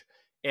damage,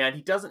 and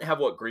he doesn't have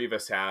what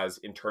Grievous has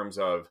in terms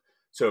of,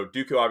 so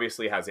Dooku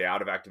obviously has the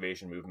out of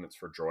activation movements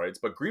for droids,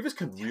 but Grievous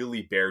can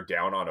really bear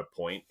down on a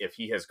point if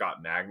he has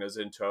got Magnas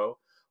in tow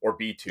or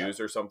B2s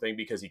or something,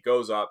 because he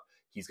goes up,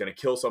 he's going to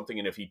kill something,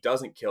 and if he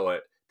doesn't kill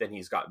it, then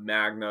he's got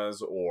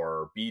Magnas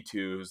or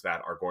B2s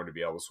that are going to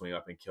be able to swing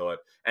up and kill it,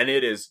 and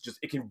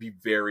it can be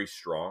very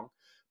strong.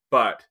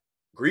 But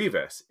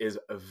Grievous is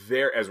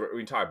as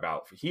we talk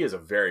about, he is a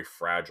very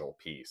fragile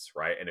piece,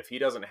 right? And if he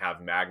doesn't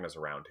have Magnas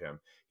around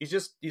him, he's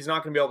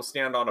not going to be able to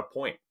stand on a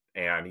point,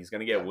 and he's going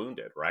to get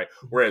wounded, right?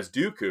 Whereas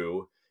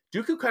Dooku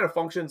kind of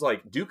functions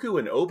like Dooku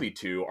and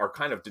Obi-2 are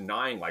kind of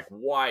denying like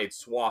wide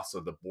swaths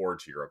of the board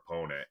to your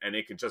opponent, and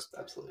it can just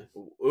absolutely,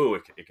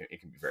 it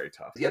can be very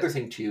tough. The other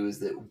thing too is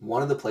that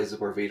one of the places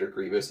where Vader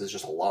Grievous is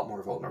just a lot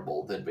more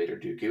vulnerable than Vader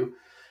Dooku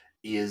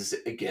is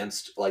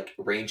against like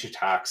range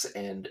attacks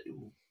and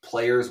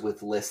players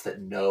with lists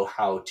that know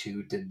how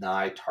to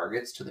deny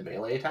targets to the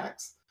melee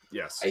attacks.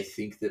 Yes, I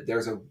think that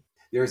there's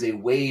a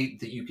way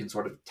that you can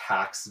sort of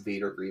tax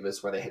Vader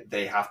Grievous where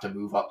they have to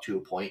move up to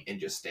a point and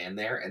just stand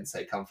there and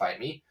say, "Come fight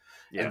me,"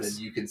 and then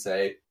you can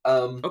say,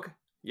 "Okay,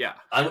 yeah,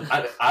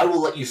 I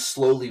will let you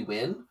slowly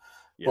win,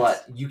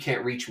 but you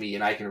can't reach me,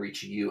 and I can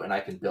reach you, and I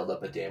can build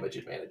up a damage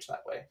advantage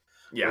that way."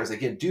 Yeah. Whereas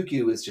again,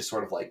 Dooku is just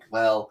sort of like,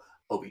 well,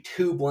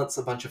 Obi-2 blunts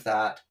a bunch of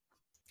that.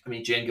 I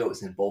mean, Jango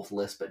is in both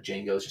lists, but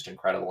Jango is just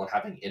incredible, and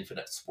having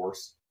infinite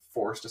force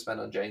to spend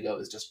on Jango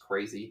is just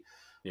crazy.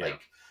 Yeah.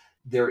 Like,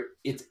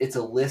 it's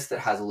a list that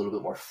has a little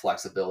bit more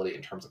flexibility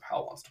in terms of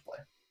how it wants to play.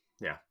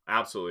 Yeah,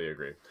 absolutely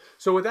agree.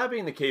 So with that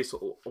being the case,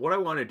 what I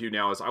want to do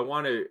now is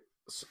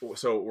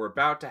so we're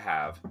about to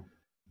have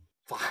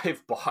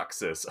 5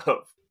 boxes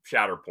of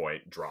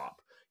Shatterpoint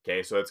drop.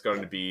 Okay, so it's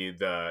going to be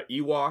the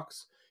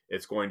Ewoks,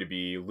 it's going to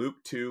be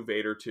Luke 2,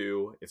 Vader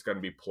 2, it's going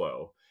to be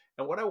Plo.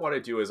 And what I want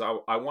to do is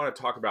I want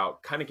to talk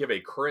about, kind of give a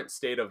current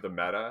state of the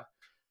meta,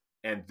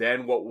 and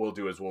then what we'll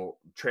do is we'll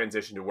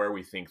transition to where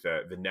we think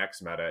the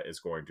next meta is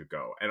going to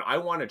go. And I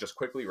want to just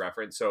quickly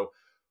reference, so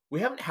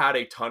we haven't had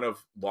a ton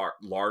of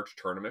large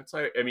tournaments.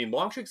 I mean,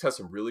 Longshanks has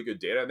some really good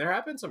data, and there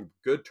have been some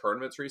good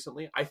tournaments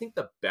recently. I think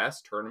the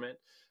best tournament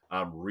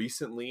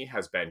recently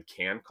has been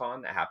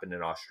CanCon that happened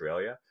in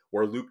Australia,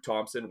 where Luke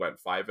Thompson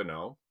went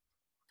 5-0.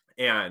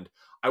 And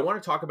I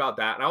want to talk about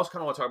that. And I also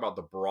kind of want to talk about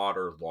the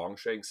broader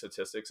Longshank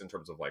statistics in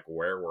terms of like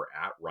where we're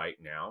at right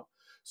now.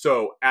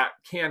 So at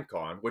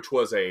CanCon, which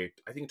was I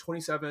think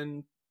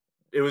 27,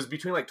 it was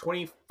between like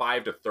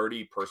 25 to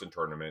 30 person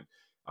tournament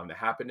that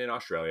happened in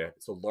Australia.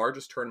 It's the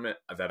largest tournament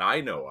that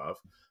I know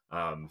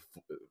of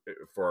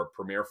for a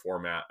premier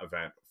format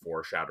event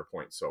for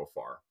Shatterpoint so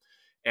far.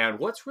 And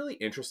what's really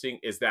interesting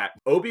is that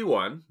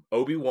Obi-Wan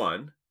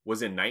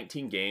was in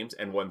 19 games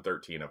and won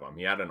 13 of them.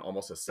 He had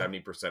almost a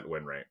 70%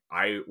 win rate.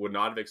 I would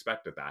not have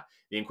expected that.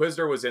 The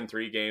Inquisitor was in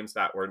 3 games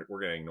that we're going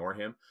to ignore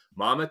him.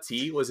 Mama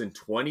T was in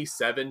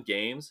 27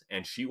 games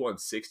and she won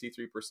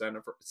 63%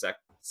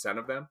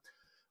 of them.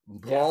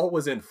 Yeah. Maul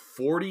was in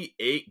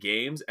 48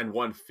 games and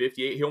won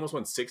 58. He almost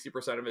won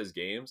 60% of his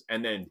games.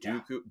 And then Yeah.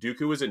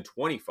 Dooku was in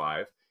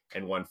 25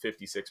 and won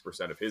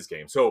 56% of his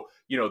games. So,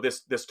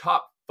 this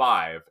top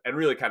five and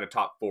really kind of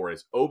top four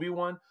is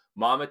Obi-Wan,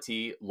 Mama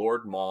T,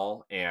 Lord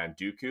Maul, and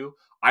Dooku.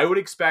 I would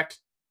expect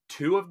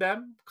two of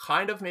them,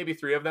 kind of maybe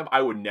three of them.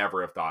 I would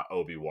never have thought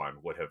Obi-Wan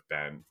would have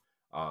been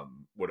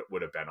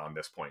would have been on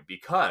this point,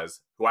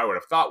 because who I would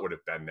have thought would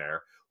have been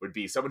there would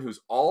be someone who's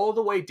all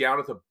the way down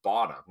at the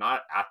bottom,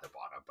 not at the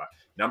bottom, but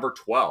number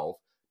 12,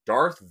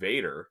 Darth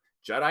Vader,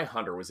 Jedi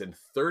Hunter, was in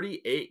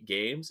 38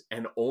 games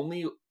and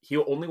he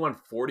only won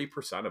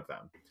 40% of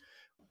them.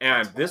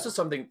 And this is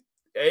something,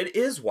 it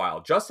is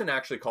wild. Justin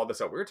actually called this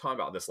out. We were talking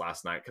about this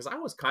last night because I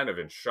was kind of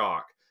in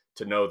shock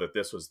to know that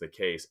this was the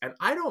case. And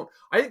I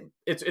think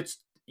it's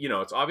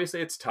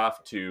obviously it's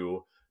tough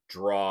to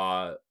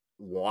draw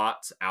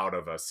lots out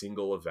of a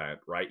single event,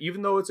 right?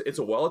 Even though it's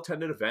a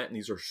well-attended event and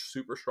these are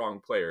super strong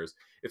players,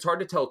 it's hard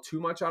to tell too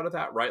much out of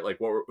that, right? Like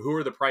who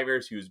are the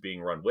primaries he was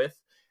being run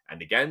with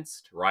and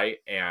against, right?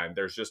 And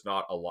there's just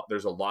not a lot.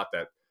 There's a lot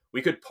that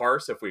we could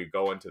parse if we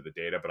go into the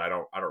data, but I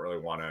don't really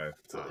want to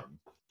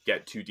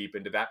get too deep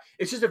into that.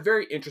 It's just a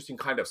very interesting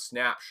kind of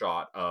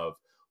snapshot of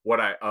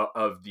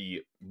of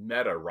the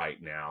meta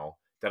right now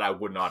that I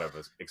would not have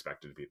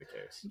expected to be the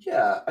case.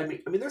 Yeah, I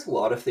mean, there's a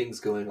lot of things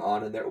going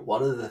on in there.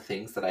 One of the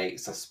things that I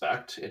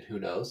suspect, and who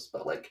knows,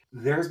 but like,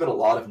 there's been a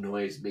lot of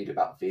noise made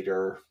about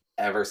Vader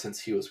ever since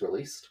he was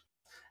released.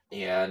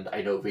 And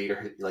I know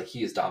Vader, like,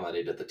 he has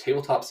dominated the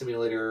tabletop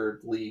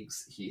simulator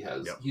leagues.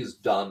 He's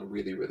done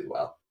really, really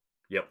well.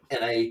 Yep.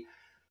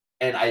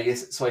 And I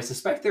guess so. I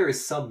suspect there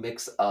is some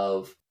mix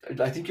of.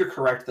 I think you're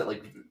correct that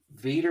like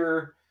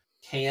Vader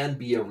can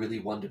be a really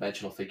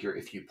one-dimensional figure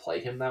if you play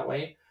him that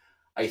way.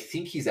 I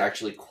think he's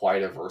actually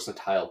quite a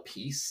versatile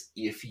piece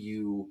if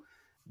you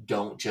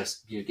don't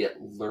just get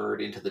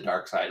lured into the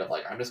dark side of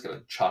like, I'm just going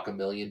to chuck a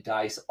million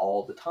dice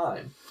all the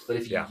time. But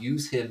if you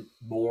use him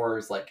more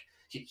as like,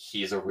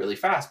 he's a really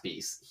fast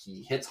piece.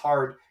 He hits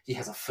hard. He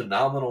has a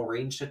phenomenal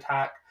ranged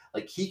attack.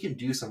 Like, he can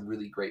do some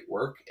really great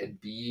work and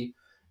be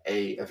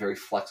a very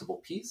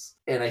flexible piece.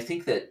 And I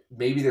think that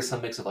maybe there's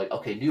some mix of like,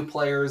 okay, new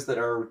players that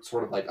are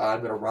sort of like, oh, I'm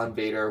going to run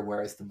Vader,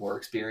 whereas the more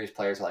experienced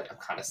players are like, I'm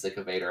kind of sick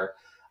of Vader.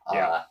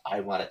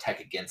 I want to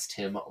tech against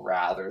him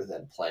rather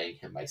than playing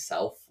him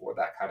myself, or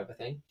that kind of a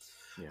thing.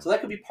 Yeah. So that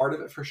could be part of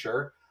it for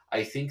sure.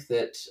 I think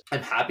that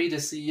I'm happy to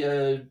see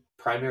a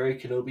primary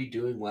Kenobi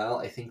doing well.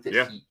 I think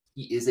that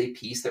he is a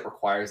piece that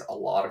requires a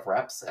lot of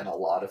reps and a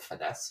lot of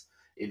finesse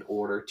in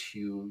order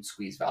to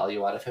squeeze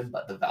value out of him,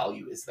 but the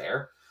value is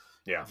there.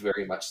 Yeah,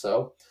 very much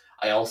so.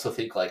 I also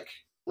think like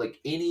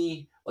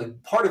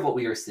part of what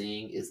we are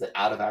seeing is that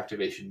out of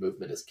activation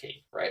movement is king,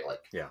 right?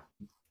 Like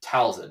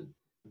Talzin,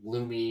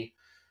 Lumi,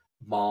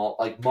 Maul.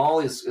 Like,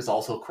 Maul is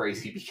also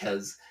crazy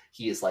because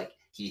he is like,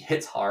 he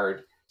hits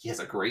hard. He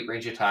has a great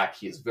range attack.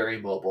 He is very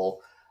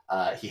mobile.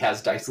 He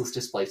has diceless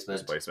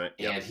displacement,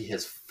 and he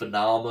has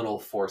phenomenal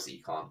force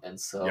econ. And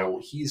so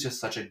he's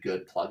just such a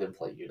good plug and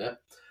play unit.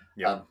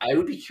 I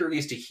would be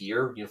curious to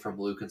hear, from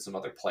Luke and some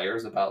other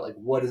players about like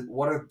what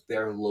are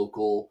their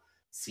local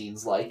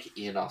scenes like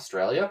in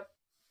Australia,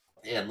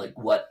 and like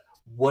what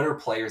are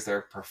players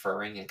they're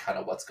preferring, and kind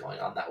of what's going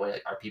on that way.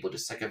 Like, are people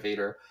just sick of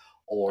Vader?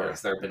 Or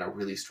has there been a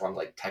really strong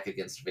like tech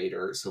against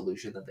Vader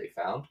solution that they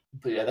found?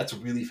 But yeah, that's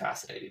really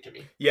fascinating to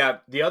me. Yeah,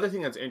 the other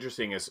thing that's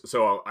interesting is,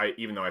 so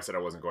even though I said I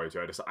wasn't going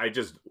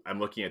to, I'm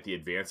looking at the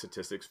advanced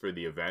statistics for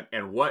the event,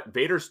 and what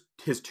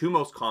his two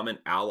most common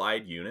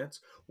allied units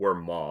were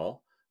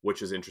Maul,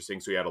 which is interesting.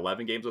 So he had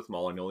 11 games with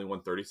Maul and he only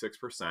won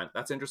 36%.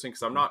 That's interesting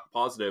because I'm not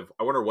positive.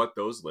 I wonder what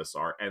those lists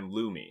are. And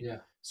Lumi. Yeah.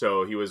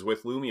 So he was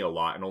with Lumi a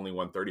lot and only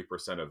won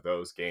 30% of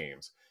those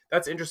games.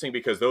 That's interesting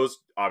because those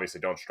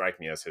obviously don't strike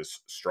me as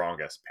his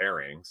strongest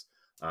pairings.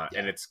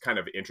 And it's kind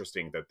of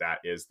interesting that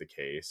is the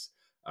case.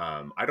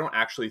 I don't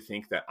actually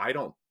think that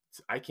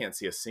I can't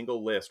see a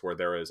single list where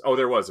there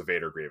was a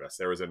Vader Grievous.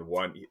 There was in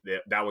one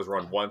that was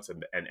run once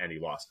and he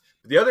lost.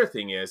 But the other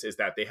thing is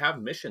that they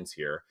have missions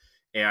here.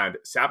 And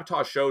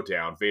Sabotage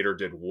Showdown, Vader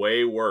did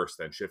way worse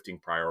than Shifting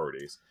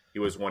Priorities. He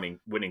was winning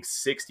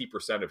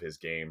 60% of his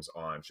games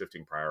on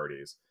Shifting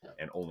Priorities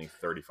and only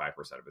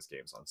 35% of his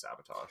games on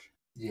Sabotage.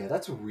 Yeah,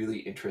 that's really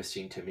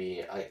interesting to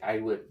me. I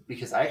would,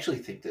 because I actually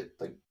think that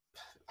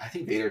I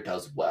think Vader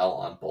does well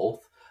on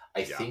both.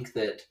 I think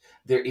that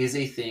there is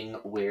a thing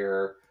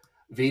where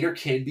Vader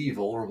can be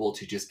vulnerable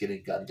to just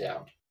getting gunned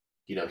down.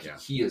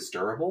 He is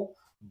durable,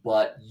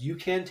 but you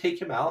can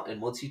take him out, and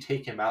once you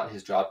take him out,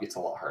 his job gets a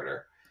lot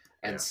harder.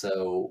 And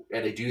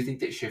and I do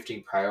think that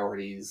Shifting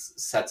Priorities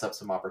sets up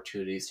some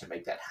opportunities to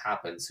make that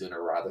happen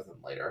sooner rather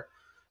than later,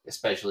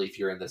 especially if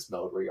you're in this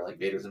mode where you're like,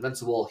 Vader's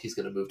invincible, he's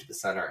going to move to the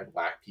center and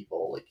whack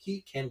people. Like,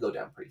 he can go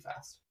down pretty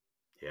fast.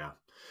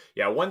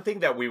 Yeah. One thing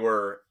that we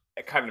were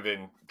kind of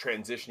in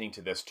transitioning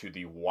to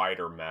the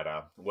wider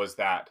meta was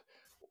that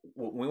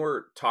when we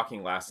were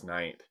talking last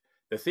night,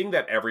 the thing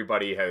that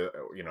everybody has,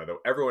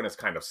 everyone has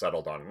kind of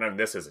settled on, and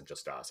this isn't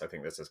just us, I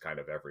think this is kind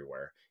of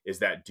everywhere, is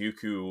that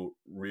Dooku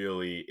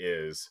really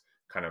is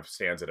kind of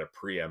stands at a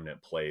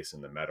preeminent place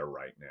in the meta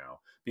right now.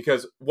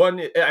 Because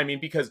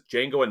because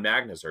Django and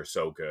Magnus are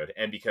so good,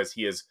 and because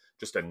he is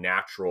just a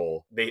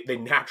natural, they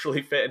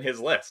naturally fit in his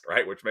list,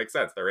 right? Which makes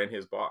sense. They're in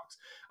his box.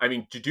 I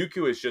mean,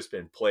 Dooku has just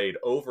been played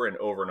over and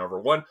over and over.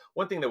 One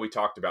thing that we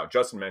talked about,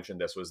 Justin mentioned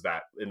this, was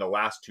that in the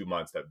last 2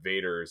 months that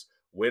Vader's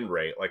win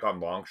rate, like on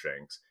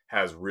Longshanks,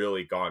 has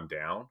really gone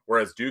down.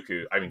 Whereas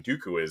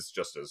Dooku is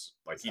just as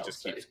like he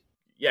just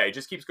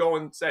keeps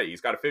going steady.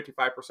 He's got a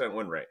 55%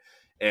 win rate.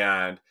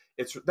 And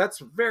that's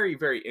very,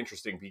 very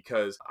interesting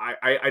because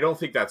I don't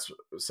think that's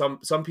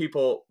some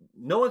people,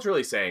 no one's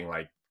really saying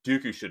like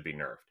Dooku should be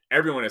nerfed.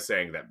 Everyone is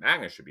saying that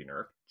Magnus should be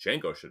nerfed,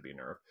 Jango should be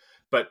nerfed.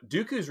 But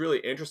Dooku is really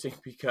interesting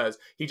because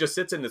he just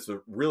sits in this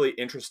really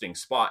interesting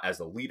spot as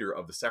the leader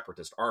of the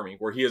Separatist army,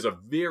 where he has a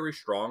very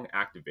strong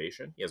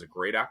activation. He has a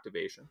great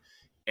activation,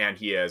 and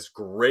he has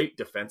great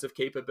defensive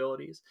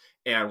capabilities.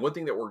 And one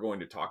thing that we're going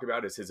to talk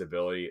about is his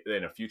ability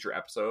in a future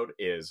episode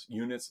is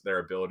units, their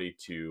ability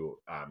to,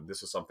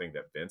 this is something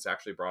that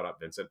Vincent brought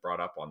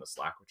up on the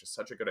Slack, which is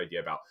such a good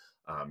idea about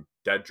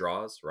dead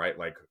draws, right?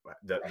 Like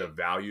the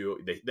value,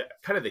 the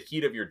kind of the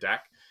heat of your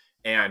deck.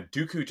 And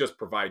Dooku just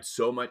provides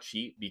so much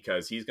heat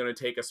because he's going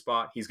to take a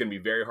spot. He's going to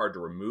be very hard to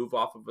remove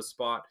off of a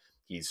spot.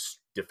 He's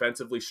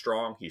defensively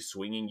strong. He's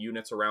swinging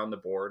units around the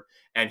board.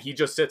 And he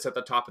just sits at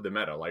the top of the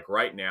meta. Like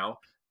right now,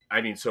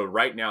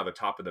 the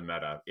top of the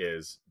meta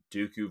is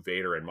Dooku,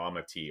 Vader, and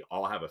Mama T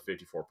all have a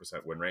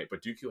 54% win rate.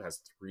 But Dooku has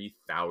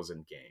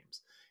 3,000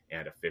 games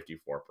and a 54%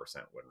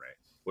 win rate,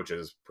 which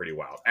is pretty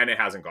wild. And it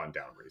hasn't gone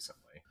down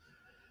recently.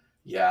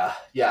 Yeah.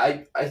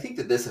 I think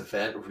that this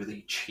event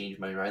really changed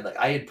my mind. Like,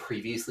 I had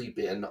previously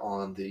been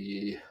on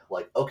the,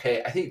 like,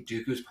 okay, I think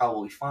Dooku's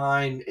probably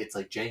fine. It's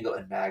like Jango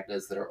and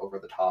Magnus that are over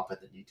the top and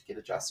that need to get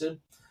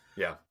adjusted.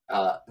 Yeah.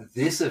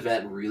 This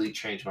event really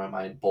changed my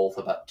mind, both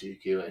about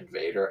Dooku and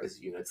Vader as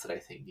units that I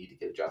think need to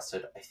get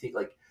adjusted. I think,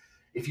 like,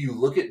 if you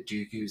look at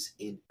Dooku's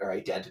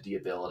identity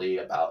ability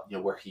about,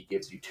 where he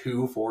gives you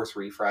 2 force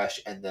refresh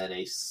and then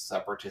a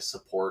Separatist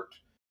support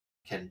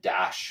can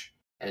dash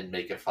and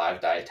make a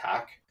 5-die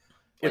attack.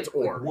 It's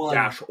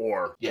dash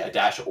or. Yeah,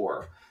 dash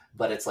or.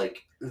 But it's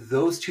like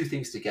those two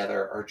things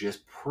together are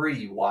just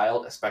pretty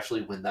wild,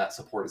 especially when that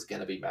support is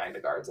going to be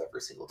Magna Guards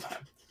every single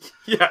time.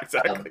 Yeah,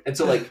 exactly. And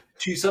so, like,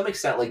 to some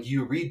extent, like,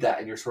 you read that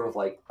and you're sort of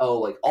like, oh,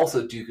 like,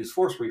 also Dooku's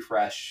force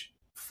refresh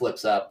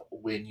flips up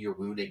when you're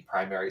wounding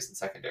primaries and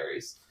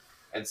secondaries.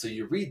 And so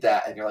you read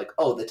that and you're like,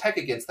 oh, the tech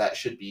against that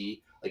should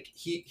be, like,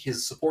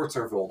 his supports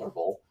are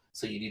vulnerable.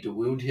 So you need to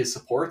wound his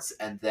supports,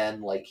 and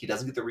then, like, he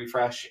doesn't get the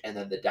refresh, and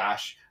then the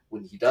dash,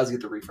 when he does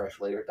get the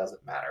refresh later, it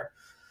doesn't matter.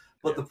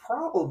 But the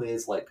problem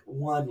is, like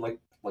one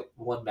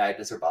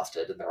Magnus are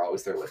busted and they're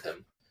always there with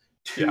him.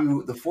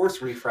 2, the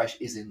force refresh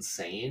is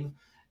insane,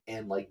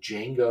 and like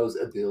Jango's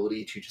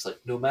ability to just, like,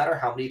 no matter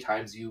how many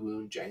times you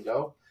wound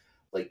Jango,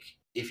 like,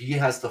 if he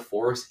has the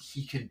force,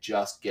 he can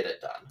just get it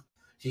done.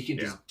 He can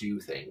just do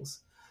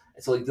things.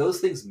 And so, like,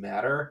 those things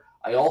matter.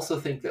 I also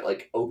think that,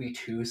 like,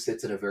 OB2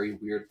 sits in a very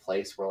weird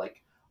place where,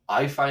 like,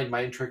 I find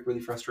Mind Trick really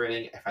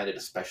frustrating. I find it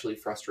especially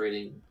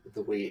frustrating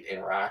the way it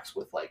interacts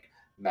with, like,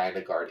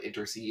 Magna Guard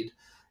Intercede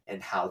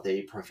and how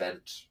they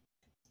prevent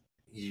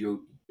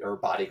you or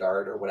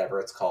Bodyguard or whatever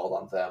it's called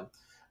on them.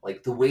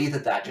 Like, the way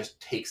that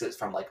just takes it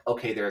from, like,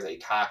 okay, there's a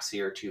tax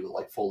here to,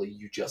 like, fully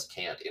you just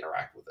can't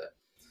interact with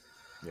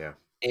it. Yeah.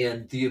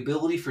 And the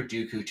ability for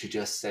Dooku to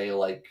just say,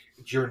 like,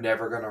 you're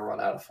never going to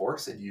run out of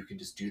force and you can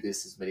just do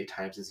this as many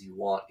times as you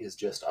want is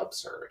just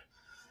absurd.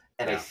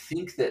 And I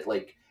think that,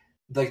 like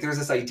there's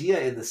this idea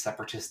in the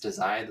Separatist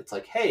design that's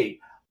like, hey,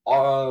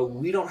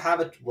 we don't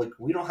have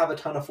a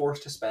ton of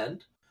force to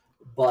spend,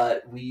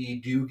 but we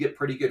do get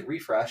pretty good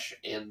refresh,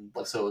 and,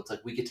 like, so it's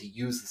like we get to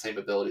use the same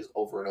abilities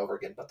over and over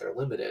again, but they're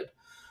limited.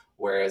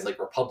 Whereas, like,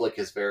 Republic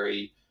is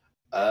very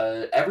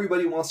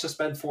everybody wants to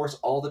spend force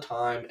all the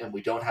time, and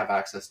we don't have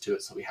access to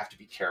it, so we have to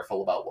be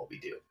careful about what we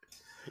do.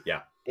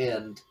 Yeah.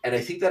 And I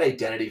think that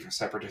identity for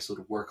Separatists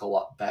would work a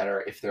lot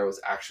better if there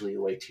was actually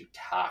a way to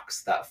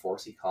tax that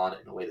force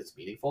econ in a way that's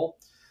meaningful.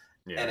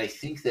 Yeah. And I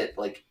think that,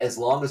 like, as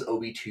long as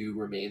OB2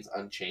 remains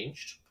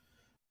unchanged,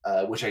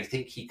 which I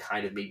think he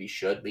kind of maybe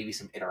should, maybe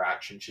some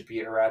interaction should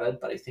be interacted,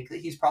 but I think that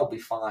he's probably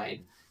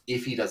fine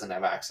if he doesn't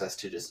have access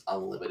to just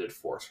unlimited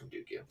force from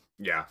Dooku.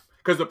 Yeah,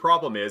 because the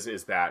problem is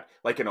that,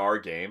 like, in our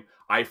game,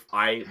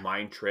 I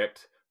mind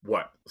tricked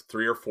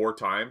 3 or 4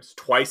 times,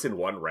 twice in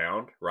one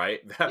round,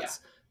 right?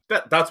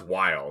 That's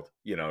wild,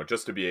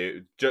 just to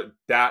be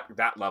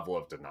that level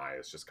of deny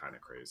is just kind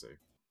of crazy.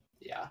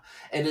 Yeah,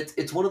 and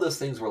it's one of those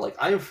things where, like,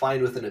 I am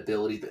fine with an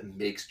ability that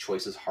makes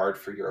choices hard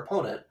for your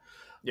opponent,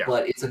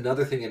 but it's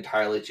another thing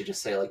entirely to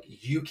just say, like,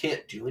 you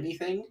can't do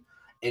anything,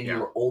 and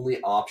your only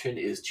option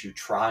is to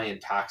try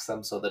and tax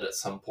them so that at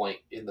some point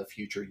in the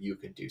future you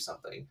can do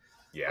something.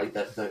 Yeah, like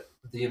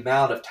the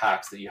amount of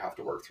tax that you have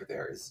to work through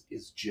there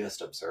is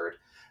just absurd.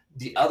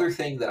 The other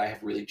thing that I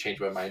have really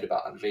changed my mind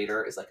about on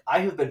Vader is, like, I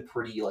have been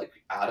pretty, like,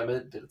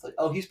 adamant that it's like,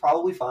 oh, he's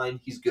probably fine,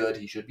 he's good,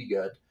 he should be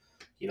good,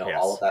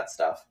 all of that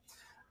stuff.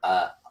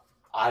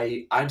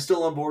 I'm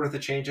still on board with the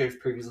change I've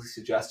previously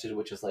suggested,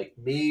 which is like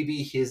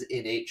maybe his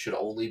innate should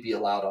only be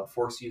allowed on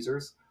Force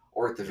users,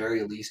 or at the Yeah.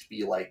 very least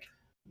be like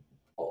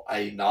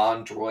a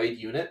non-droid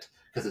unit,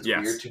 because it's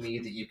weird Yes. to me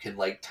that you can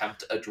like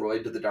tempt a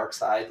droid to the dark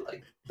side.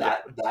 Like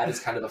Yeah. that is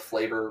kind of a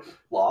flavor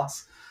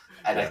loss.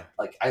 And Yeah.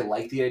 I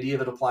like the idea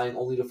of it applying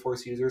only to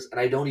Force users, and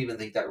I don't even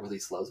think that really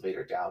slows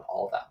Vader down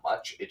all that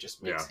much. It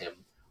just makes Yeah.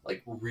 him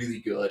like really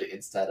good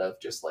instead of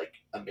just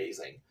like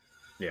amazing.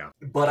 Yeah.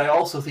 But I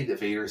also think that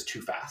Vader is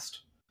too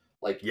fast.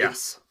 Like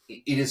Yes.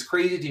 it is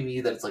crazy to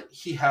me that it's like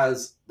he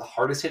has the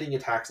hardest hitting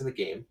attacks in the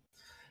game.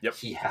 Yep.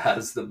 He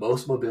has the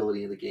most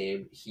mobility in the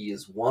game. He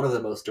is one of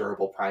the most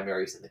durable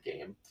primaries in the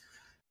game.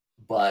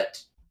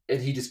 But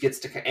and he just gets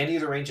to and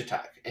he's a range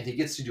attack and he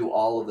gets to do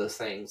all of those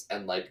things.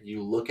 And like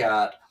you look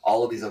at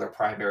all of these other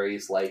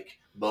primaries, like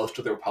most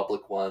of the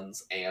Republic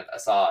ones and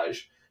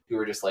Asajj, who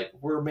are just like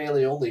we're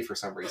melee only for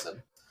some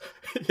reason.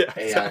 Yeah.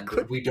 And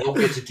Exactly.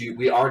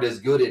 we aren't as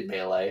good in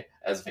melee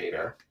as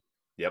Vader.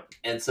 Yep.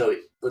 And so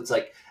it's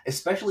like,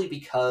 especially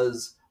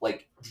because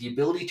like the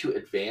ability to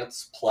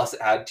advance plus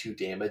add 2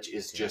 damage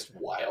is just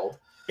wild.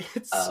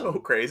 It's so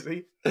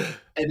crazy.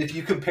 And if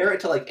you compare it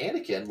to like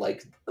Anakin,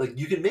 like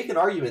you can make an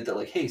argument that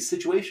like, hey,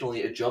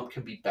 situationally a jump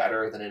can be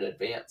better than an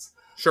advance.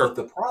 Sure. But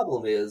the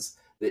problem is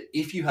that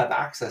if you have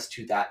access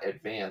to that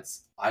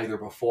advance either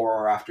before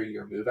or after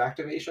your move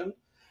activation,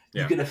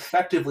 you can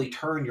effectively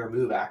turn your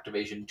move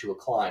activation into a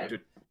climb.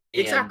 Dude,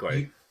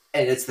 exactly.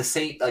 And it's the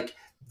same, like,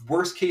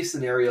 worst case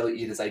scenario, it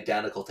is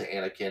identical to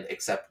Anakin,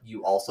 except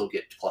you also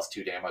get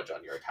 +2 damage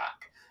on your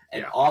attack.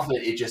 And often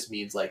it just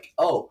means like,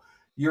 oh,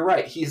 you're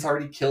right, he's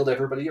already killed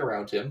everybody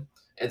around him,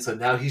 and so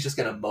now he's just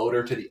going to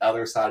motor to the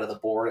other side of the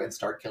board and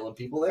start killing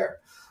people there.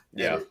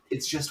 Yeah. And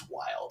it's just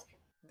wild.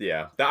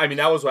 Yeah, I mean,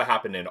 that was what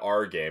happened in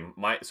our game.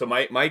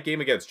 My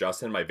game against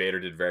Justin, my Vader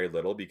did very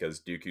little because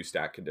Dooku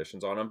stacked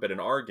conditions on him. But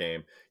in our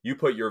game, you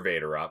put your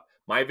Vader up.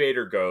 My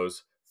Vader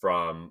goes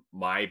from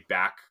my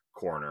back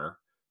corner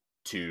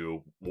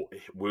to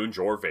wound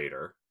your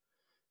Vader.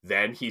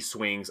 Then he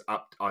swings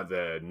up on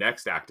the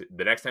next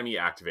time he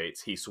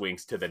activates, he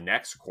swings to the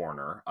next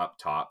corner up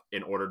top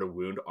in order to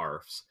wound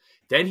Arfs.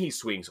 Then he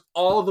swings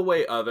all the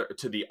way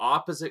to the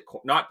opposite,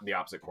 not the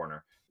opposite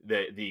corner,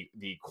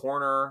 the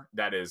corner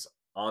that is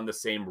on the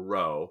same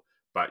row,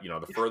 but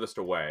the furthest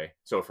away.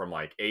 So from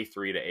like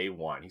A3 to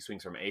A1, he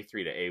swings from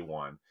A3 to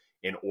A1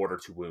 in order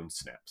to wound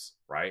Snips,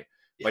 right?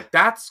 Yeah. Like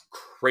that's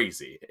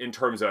crazy in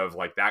terms of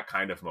like that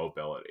kind of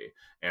mobility.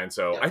 And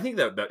so I think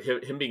that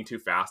him being too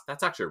fast,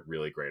 that's actually a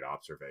really great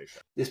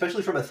observation.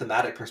 Especially from a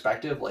thematic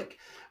perspective, like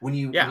when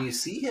you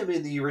see him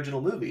in the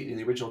original movie, in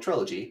the original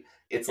trilogy,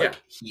 it's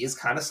like he is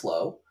kind of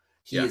slow.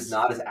 He is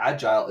not as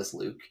agile as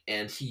Luke,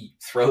 and he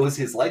throws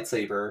his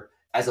lightsaber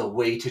as a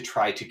way to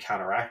try to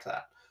counteract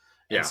that.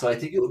 And so I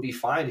think it would be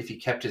fine if he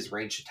kept his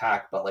ranged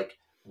attack, but like,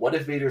 what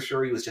if Vader's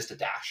Fury was just a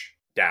dash?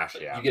 Like,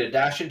 you get a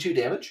dash and 2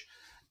 damage,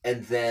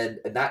 and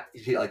that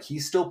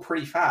he's still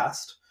pretty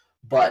fast,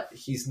 but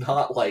he's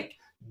not like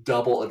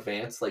double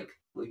advanced. Like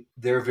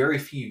there are very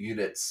few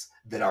units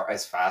that are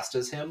as fast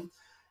as him,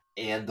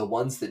 and the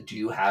ones that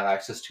do have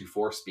access to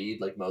Force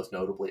speed, like most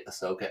notably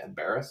Ahsoka and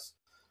Barriss,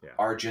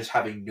 are just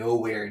having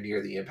nowhere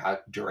near the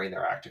impact during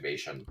their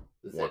activation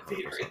that 100%.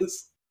 Vader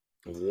is.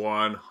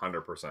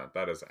 100%.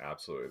 That is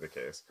absolutely the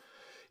case.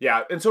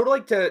 Yeah, and so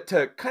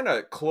to kind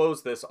of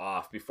close this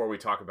off before we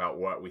talk about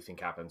what we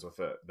think happens with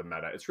the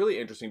meta, it's really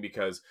interesting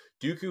because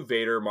Dooku,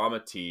 Vader, Mama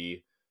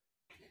T,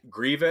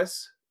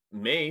 Grievous,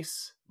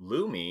 Mace,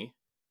 Lumi,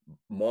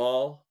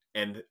 Maul,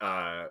 and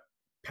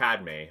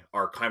Padme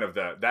are kind of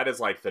that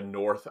is like the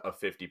north of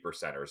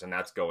 50%ers, and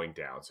that's going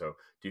down. So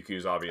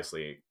Dooku's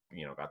obviously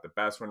got the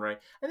best one, right?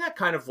 And that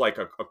kind of like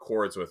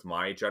accords with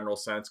my general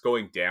sense,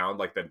 going down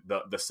like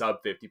the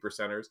sub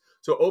 50%ers.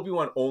 So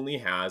Obi-Wan only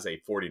has a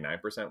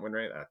 49% win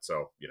rate. That's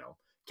so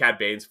Cad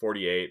Bane's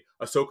 48,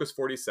 Ahsoka's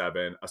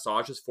 47,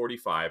 Asajj is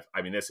 45.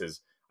 I mean,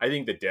 I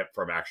think the dip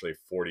from actually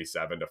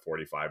 47 to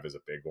 45 is a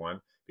big one,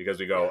 because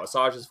we go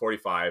Asajj is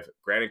 45,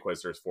 Grand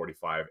Inquisitor is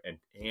 45, and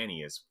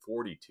Annie is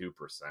 42%.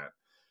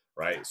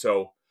 Right.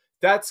 So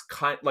that's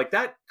kind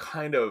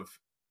of,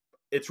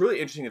 it's really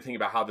interesting to think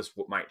about how this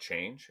might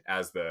change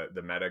as the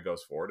meta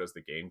goes forward, as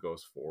the game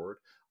goes forward.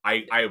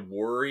 I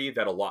worry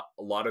that a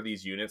lot of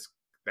these units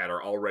that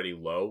are already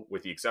low,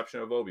 with the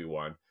exception of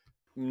Obi-Wan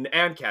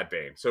and Cad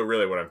Bane. So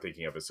really what I'm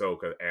thinking of is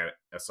Ahsoka,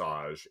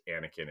 Asajj,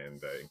 Anakin, and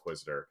the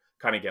Inquisitor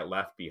kind of get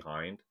left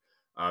behind.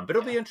 But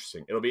it'll be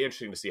interesting. It'll be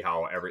interesting to see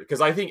how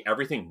because I think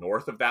everything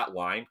north of that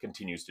line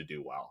continues to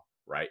do well,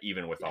 right?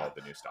 Even with all of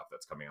the new stuff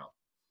that's coming out.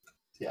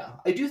 Yeah,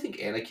 I do think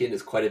Anakin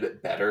is quite a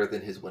bit better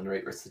than his win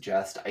rate would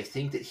suggest. I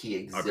think that he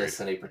exists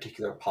in a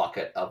particular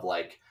pocket of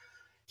like,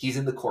 he's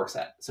in the core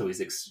set, so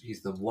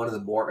he's one of the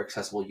more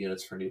accessible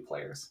units for new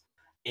players,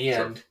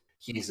 and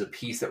he's a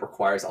piece that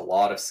requires a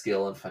lot of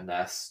skill and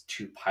finesse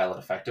to pilot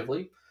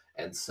effectively,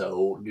 and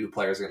so new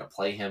players are going to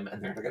play him,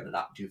 and they're going to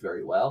not do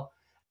very well.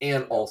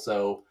 And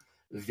also,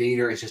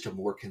 Vader is just a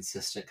more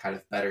consistent, kind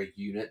of better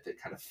unit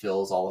that kind of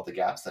fills all of the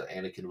gaps that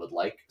Anakin would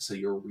like. So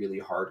you're really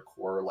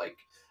hardcore like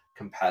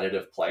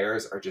competitive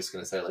players are just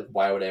going to say, like,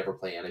 why would I ever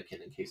play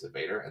Anakin in case of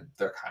Vader? And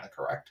they're kind of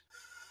correct.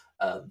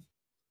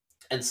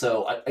 And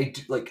so I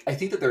do, like, I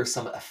think that there's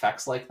some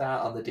effects like that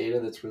on the data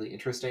that's really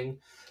interesting.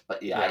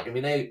 But yeah, Yeah. I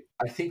mean, I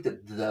think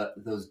that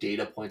those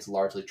data points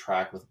largely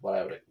track with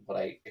what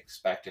I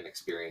expect and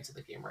experience in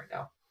the game right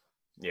now.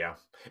 Yeah.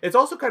 It's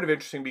also kind of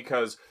interesting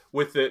because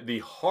with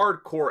the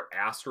hardcore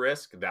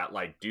asterisk that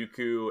like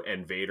Dooku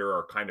and Vader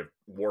are kind of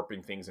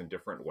warping things in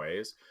different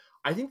ways,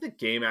 I think the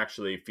game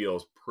actually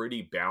feels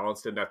pretty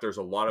balanced in that there's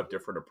a lot of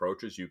different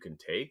approaches you can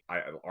take.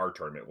 Our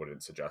tournament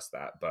wouldn't suggest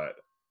that, but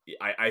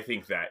I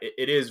think that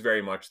it is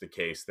very much the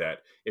case that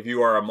if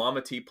you are a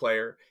Mama T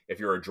player, if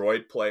you're a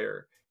droid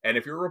player, and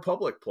if you're a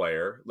Republic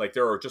player, like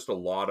there are just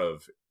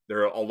there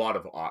are a lot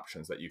of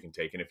options that you can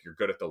take. And if you're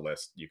good at the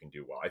list, you can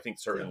do well. I think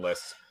Yeah. certain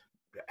lists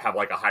have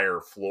like a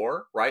higher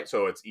floor, right?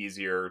 So it's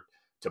easier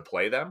to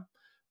play them.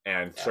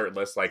 And Yeah. certain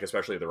lists, like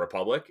especially the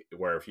Republic,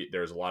 where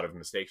there's a lot of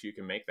mistakes you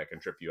can make that can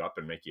trip you up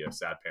and make you a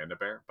sad panda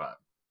bear. But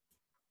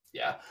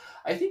Yeah,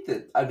 I think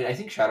that, I mean, I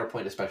think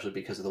Shatterpoint, especially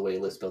because of the way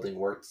list building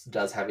works,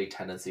 does have a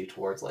tendency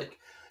towards, like,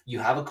 you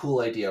have a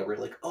cool idea where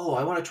you're like, oh,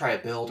 I want to try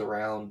a build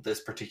around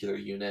this particular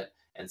unit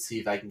and see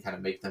if I can kind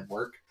of make them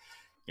work.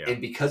 yeah,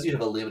 And because you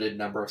have a limited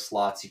number of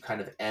slots, you kind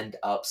of end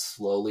up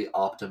slowly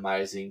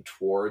optimizing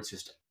towards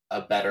just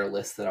a better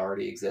list that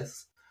already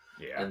exists.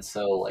 yeah, And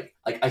so, like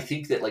I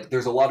think that, like,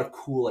 there's a lot of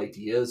cool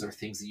ideas or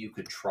things that you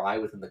could try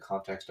within the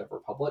context of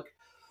Republic,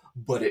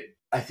 but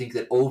I think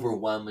that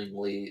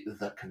overwhelmingly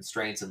the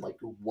constraints and like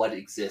what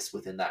exists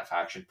within that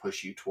faction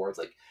push you towards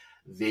like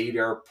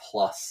Vader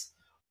plus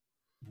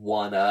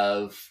one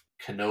of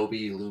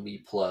Kenobi,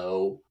 Lumi,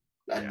 Plo,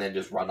 and yeah, then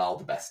just run all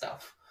the best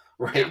stuff,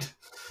 yeah, right?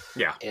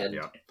 yeah, And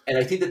yeah, and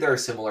I think that there are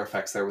similar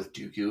effects there with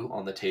Dooku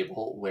on the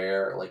table,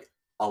 where like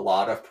a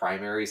lot of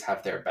primaries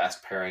have their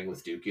best pairing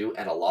with Dooku,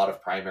 and a lot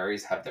of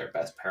primaries have their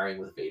best pairing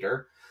with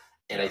Vader.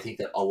 And I yeah, think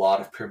that a lot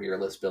of premier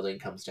list building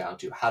comes down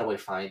to how do I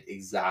find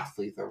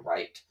exactly the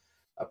right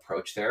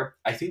approach there.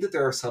 I think that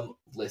there are some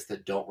lists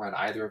that don't run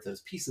either of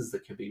those pieces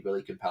that can be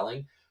really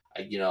compelling.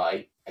 I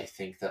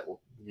think that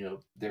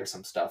there's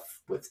some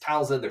stuff with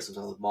Talzin, there's some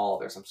stuff with Maul,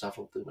 there's some stuff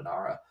with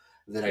Luminara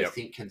that I yep,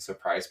 think can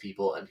surprise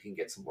people and can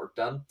get some work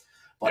done.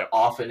 But yep.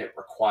 often it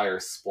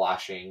requires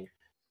splashing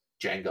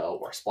Django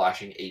or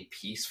splashing a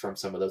piece from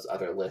some of those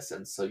other lists,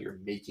 and so you're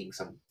making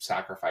some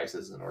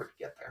sacrifices in order to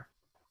get there.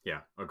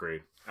 Yeah,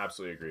 agreed.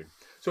 Absolutely agreed.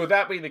 So with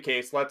that being the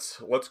case,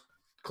 let's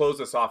close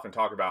this off and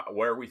talk about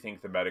where we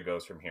think the meta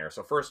goes from here.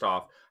 So first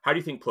off, how do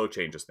you think Plo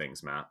changes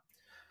things, Matt?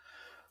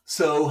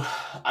 So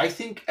I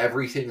think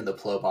everything in the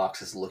Plo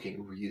box is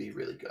looking really,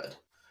 really good.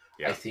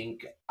 I Yeah.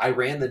 think I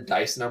ran the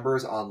dice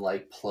numbers on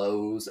like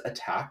Plo's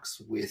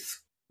attacks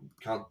with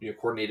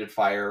coordinated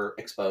fire,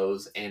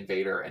 expose, and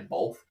Vader, and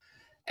both.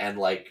 And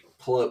like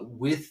Plo,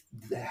 with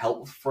the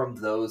help from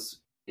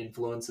those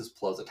influences,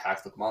 Plo's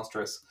attacks look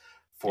monstrous.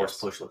 Force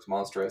Yes. push looks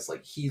monstrous.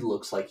 Like he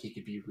looks like he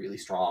could be really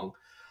strong.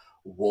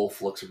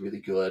 Wolf looks really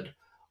good.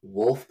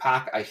 Wolf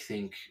Pack, I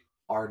think,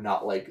 are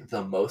not like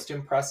the most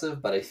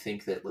impressive, but I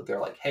think that they're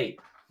like, hey,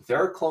 if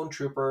they're a clone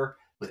trooper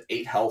with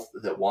 8 health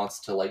that wants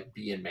to like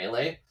be in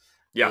melee,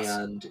 Yes.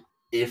 and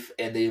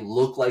and they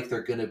look like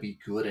they're gonna be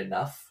good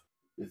enough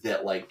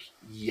that like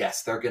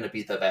yes, they're gonna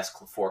be the best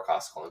 4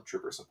 cost clone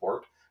trooper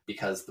support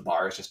because the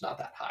bar is just not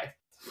that high.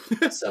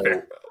 Fair. So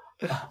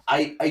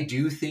I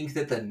do think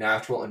that the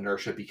natural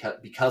inertia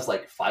because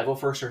like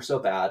 501st are so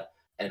bad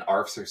and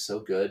ARFs are so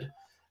good,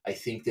 I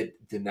think that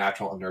the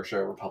natural inertia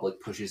of Republic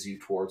pushes you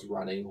towards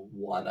running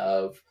one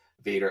of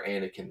Vader,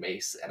 Anakin,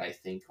 Mace, and I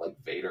think like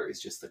Vader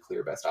is just the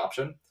clear best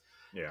option.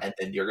 Yeah. And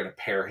then you're gonna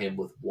pair him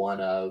with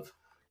one of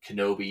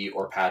Kenobi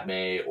or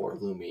Padme or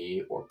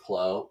Lumi or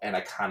Plo, and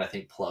I kind of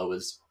think Plo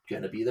is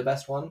gonna be the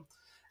best one.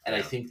 And I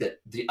Yeah. think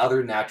that the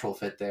other natural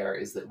fit there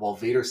is that while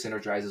Vader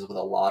synergizes with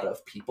a lot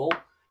of people,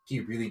 he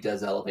really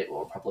does elevate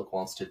what Republic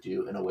wants to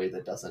do in a way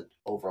that doesn't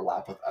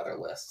overlap with other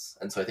lists.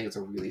 And so I think it's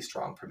a really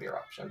strong premier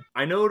option.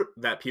 I know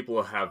that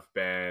people have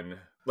been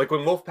like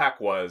when Wolfpack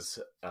was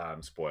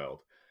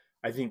spoiled.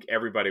 I think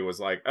everybody was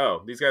like,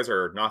 "Oh, these guys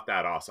are not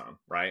that awesome,"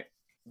 right?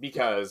 Yeah.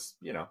 Because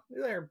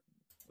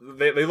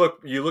they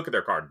look. You look at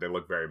their card; they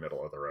look very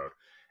middle of the road.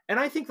 And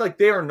I think like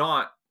they are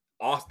not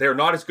awesome. They're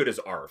not as good as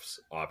ARFs,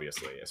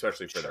 obviously,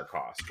 especially for their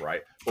cost,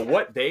 right? But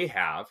what they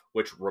have,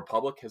 which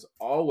Republic has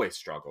always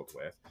struggled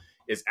with,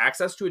 is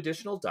access to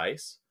additional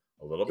dice,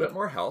 a little bit Yep.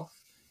 more health,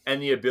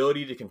 and the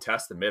ability to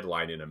contest the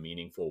midline in a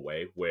meaningful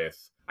way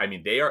with I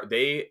mean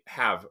they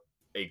have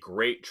a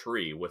great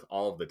tree with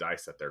all of the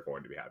dice that they're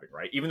going to be having,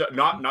 right? Even though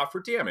not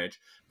for damage,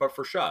 but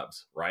for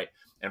shoves, right?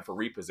 And for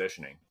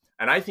repositioning.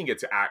 And I think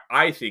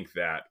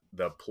that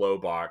the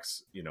Plo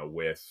box,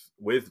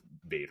 with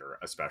Vader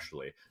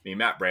especially. I mean,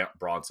 Matt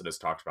Bronson has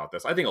talked about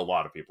this. I think a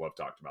lot of people have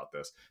talked about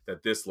this,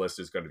 that this list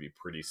is going to be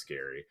pretty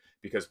scary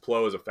because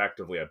Plo is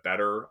effectively a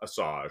better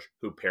Asajj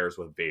who pairs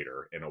with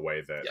Vader in a way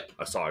that Yep.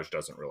 Asajj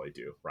doesn't really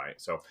do, right?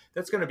 So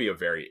that's going to be a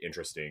very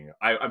interesting.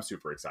 I'm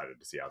super excited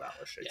to see how that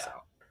list shakes Yeah.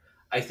 out.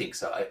 I think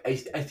so. I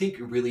think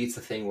really it's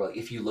the thing where, like,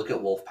 if you look at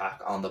Wolfpack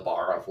on the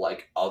bar of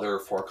like other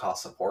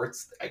 4-cost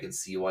supports, I can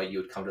see why you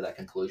would come to that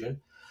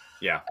conclusion.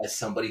 Yeah. As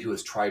somebody who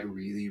has tried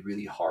really,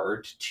 really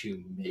hard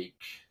to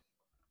make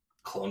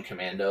Clone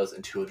Commandos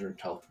and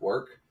 212th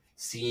work,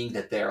 seeing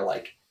that they're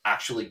like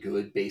actually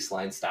good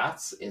baseline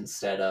stats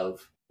instead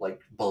of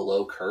like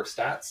below curve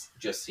stats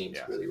just seems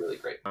Yeah. really, really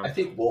great. I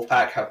think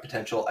Wolfpack have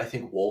potential. I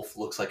think Wolf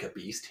looks like a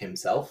beast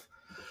himself,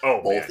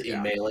 Oh both man, in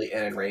yeah. melee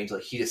and in range.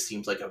 Like he just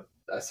seems like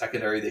a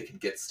secondary that can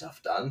get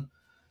stuff done.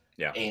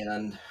 Yeah.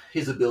 And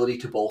his ability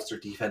to bolster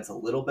defense a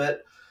little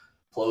bit,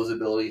 Plo's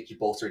ability to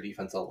bolster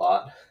defense a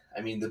lot.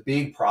 I mean, the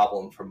big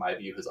problem from my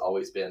view has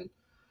always been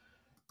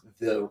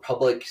the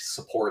Republic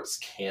supports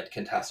can't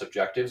contest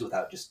objectives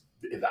without just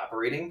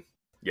evaporating.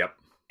 Yep.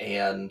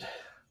 And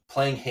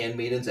playing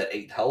Handmaidens at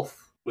 8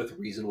 health with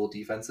reasonable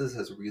defenses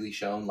has really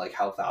shown like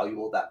how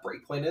valuable that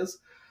breakpoint is.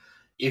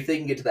 If they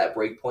can get to that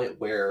breakpoint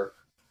where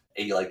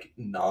a like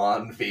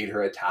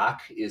non-Vader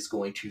attack is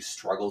going to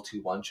struggle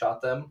to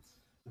one-shot them,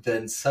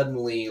 then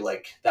suddenly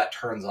like that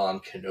turns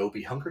on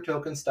Kenobi Hunker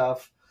Token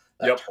stuff,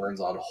 that Yep.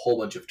 turns on a whole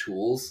bunch of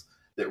tools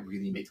that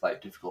really make life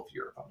difficult for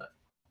your opponent.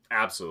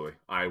 Absolutely.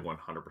 I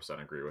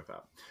 100% agree with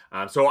that.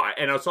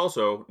 And it's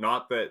also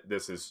not that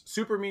this is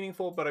super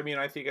meaningful, but I mean,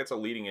 I think it's a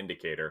leading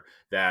indicator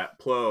that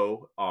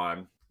Plo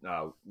on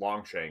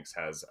Longshanks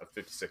has a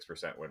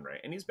 56% win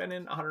rate, and he's been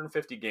in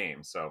 150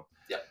 games. So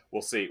Yep.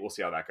 We'll see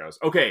how that goes.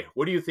 Okay.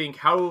 What do you think?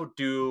 How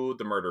do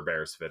the Murder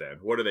Bears fit in?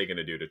 What are they going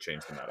to do to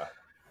change the meta?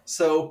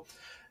 So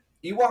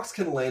Ewoks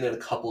can land in a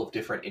couple of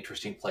different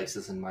interesting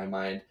places in my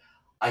mind.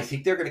 I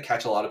think they're going to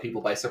catch a lot of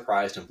people by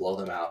surprise and blow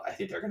them out. I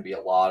think they're going to be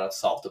a lot of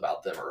salt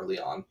about them early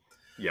on.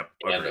 Yep,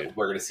 and agreed.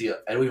 we're going to see,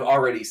 and we've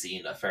already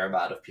seen a fair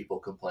amount of people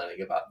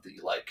complaining about the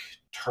like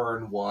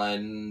turn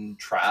 1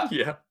 trap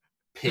Yeah.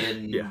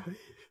 pin Yeah.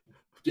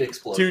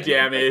 explosion. 2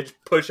 damage,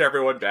 push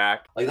everyone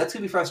back. Like that's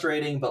gonna be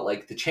frustrating, but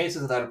like the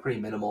chances of that are pretty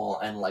minimal,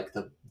 and like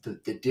the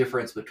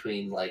difference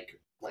between like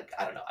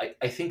I don't know.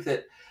 I think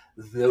that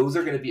those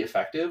are going to be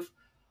effective.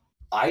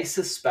 I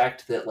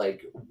suspect that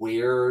like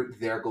where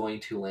they're going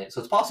to land, so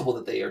it's possible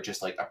that they are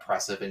just like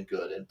oppressive and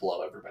good and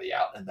blow everybody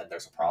out, and then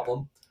there's a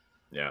problem.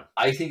 Yeah.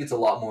 I think it's a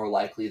lot more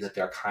likely that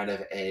they're kind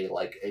of a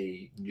like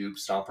a noob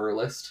stomper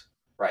list,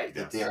 right?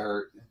 That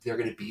Yes. they're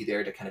going to be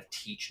there to kind of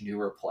teach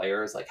newer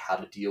players like how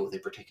to deal with a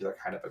particular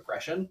kind of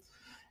aggression,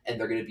 and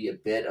they're going to be a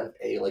bit of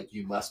a like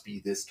you must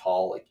be this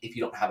tall. Like if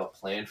you don't have a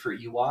plan for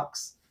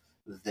Ewoks,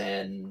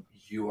 then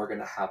you are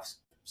going to have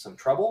some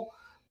trouble.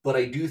 But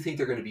I do think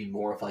they're going to be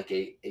more of like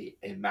a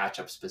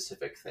matchup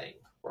specific thing.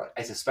 Right?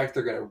 I suspect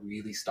they're going to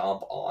really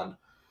stomp on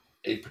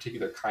a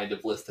particular kind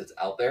of list that's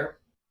out there.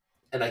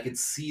 And I could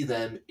see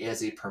them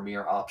as a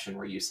premier option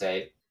where you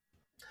say,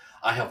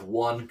 I have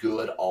one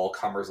good all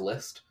comers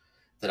list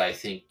that I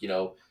think, you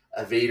know,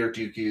 a Vader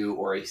Dooku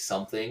or a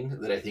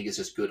something that I think is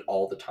just good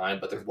all the time,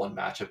 but there's one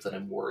matchup that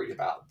I'm worried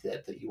about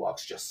that the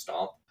Ewoks just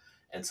stomp.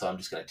 And so I'm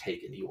just going to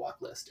take an Ewok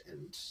list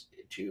and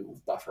to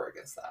buffer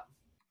against that.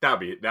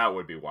 That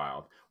would be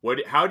wild.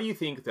 How do you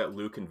think that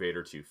Luke and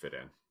Vader 2 fit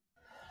in?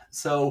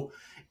 So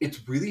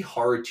it's really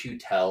hard to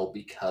tell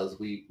because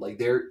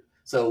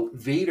so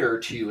Vader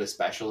 2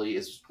 especially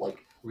is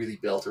like really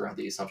built around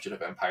the assumption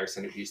of Empire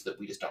synergies that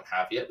we just don't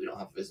have yet. We don't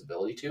have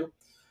visibility to.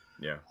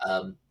 Yeah.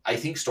 I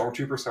think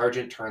Stormtrooper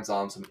Sergeant turns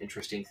on some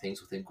interesting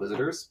things with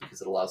Inquisitors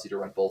because it allows you to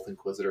run both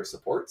Inquisitor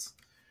supports.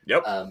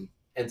 Yep.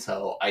 And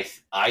so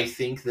I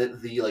think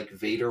that the like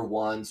Vader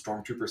 1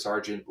 Stormtrooper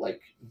Sergeant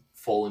like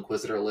full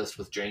Inquisitor list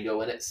with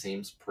Jango in it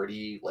seems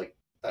pretty like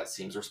that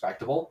seems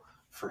respectable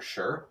for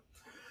sure.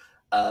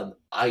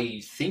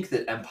 I think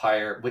that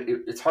Empire,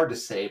 it's hard to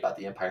say about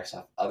the Empire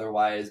stuff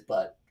otherwise,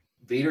 but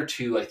Vader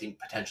 2 I think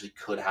potentially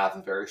could have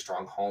a very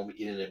strong home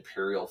in an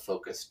Imperial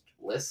focused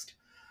list.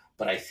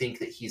 But I think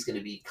that he's going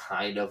to be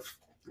kind of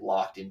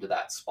locked into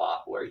that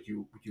spot where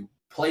you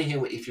play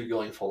him if you're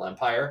going full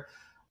Empire.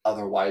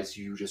 Otherwise,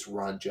 you just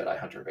run Jedi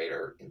Hunter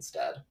Vader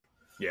instead.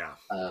 Yeah.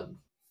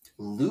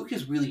 Luke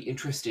is really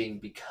interesting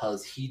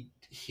because he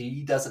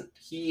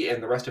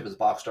and the rest of his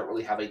box don't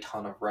really have a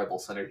ton of Rebel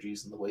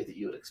synergies in the way that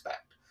you would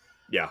expect.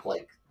 Yeah.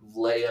 Like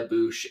Leia,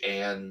 Boushh,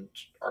 and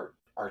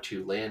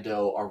R2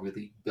 Lando are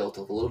really built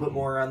a little bit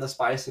more around the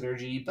spy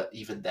synergy, but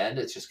even then,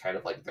 it's just kind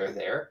of like they're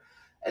there.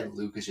 And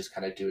Luke is just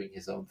kind of doing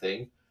his own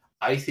thing.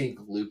 I think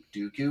Luke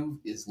Dooku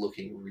is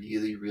looking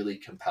really, really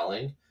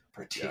compelling,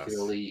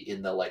 particularly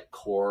in the like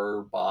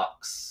core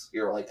box,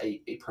 or like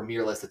a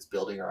premier list that's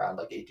building around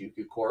like a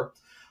Dooku core.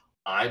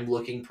 I'm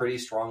looking pretty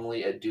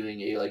strongly at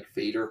doing a like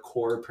Vader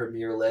core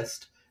premier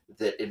list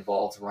that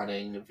involves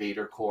running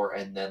Vader core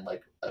and then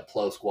like a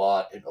Plo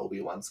squad, an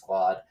Obi-Wan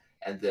squad,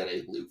 and then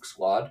a Luke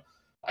squad.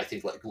 I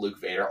think like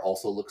Luke Vader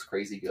also looks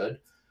crazy good.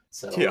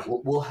 So Yeah.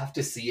 we'll have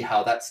to see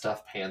how that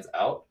stuff pans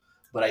out.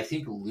 But I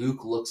think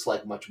Luke looks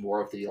like much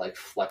more of the like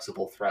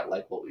flexible threat,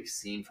 like what we've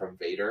seen from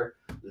Vader,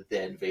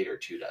 than Vader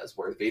 2 does.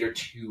 Where Vader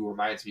 2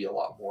 reminds me a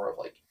lot more of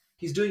like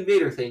he's doing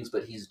Vader things,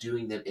 but he's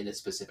doing them in a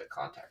specific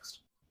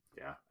context.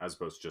 Yeah, as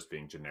opposed to just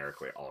being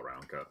generically all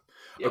around good.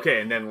 Yep.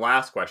 Okay, and then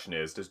last question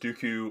is, does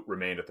Dooku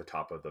remain at the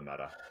top of the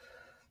meta?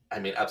 I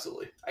mean,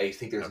 absolutely. I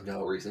think there's Okay.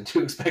 no reason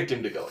to expect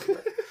him to go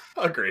anywhere.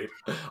 Agreed.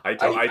 I I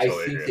totally think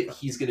agree that with that.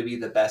 he's going to be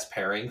the best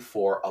pairing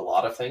for a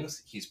lot of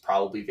things. He's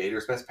probably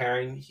Vader's best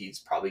pairing. He's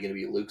probably going to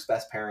be Luke's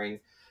best pairing.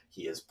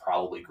 He is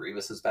probably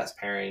Grievous's best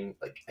pairing.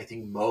 Like, I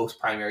think most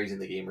primaries in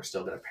the game are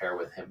still going to pair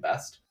with him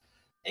best.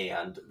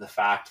 And the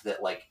fact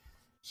that, like,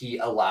 he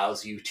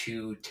allows you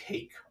to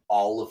take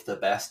all of the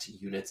best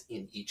units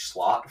in each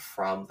slot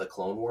from the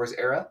Clone Wars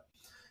era,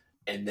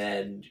 and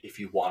then if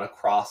you want to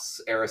cross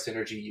era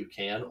synergy, you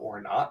can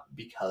or not,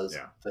 because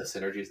the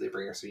synergies they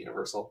bring are so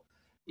universal.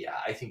 Yeah,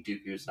 I think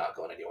Dooku's not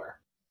going anywhere.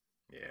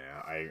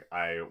 Yeah,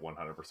 I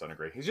 100%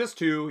 agree.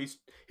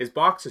 His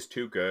box is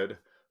too good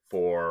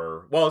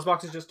his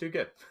box is just too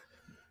good.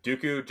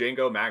 Dooku,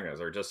 Jango, Magnas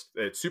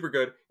it's super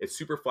good. It's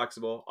super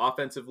flexible,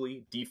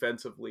 offensively,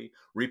 defensively,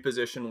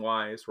 reposition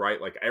wise,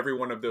 right? Like every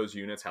one of those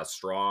units has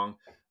strong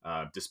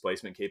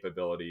displacement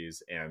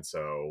capabilities, and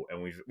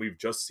we've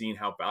just seen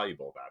how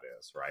valuable that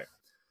is, right?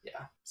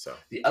 Yeah. So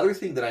the other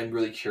thing that I'm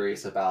really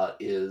curious about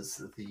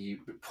is the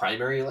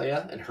primary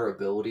Leia and her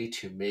ability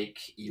to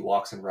make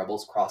Ewoks and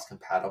Rebels cross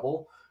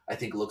compatible. I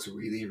think looks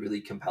really,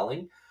 really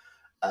compelling.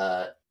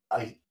 I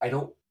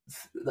don't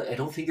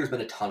think there's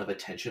been a ton of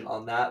attention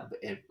on that,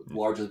 and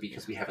largely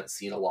because we haven't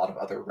seen a lot of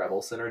other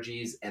Rebel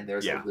synergies, and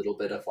there's a little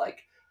bit of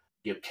like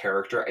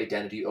character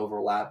identity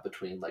overlap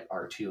between like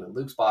R2 and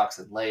Luke's box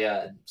and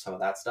Leia and some of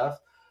that stuff.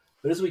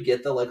 But as we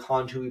get the like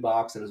Han Chewie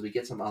box and as we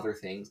get some other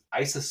things,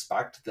 I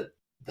suspect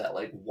that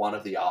like one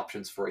of the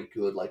options for a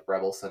good like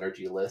Rebel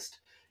synergy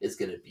list is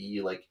going to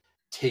be like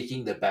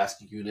taking the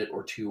best unit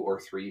or two or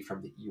three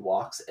from the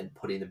Ewoks and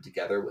putting them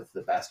together with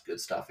the best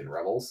good stuff in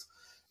Rebels,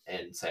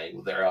 and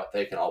saying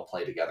they can all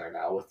play together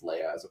now with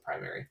Leia as a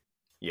primary.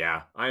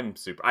 Yeah, I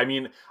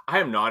mean, I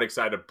am not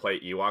excited to play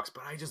Ewoks,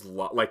 but I just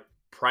love like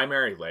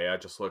primary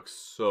Leia just looks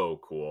so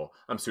cool.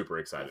 I'm super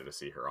excited to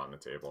see her on the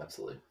table.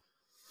 Absolutely.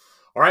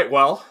 All right,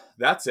 well,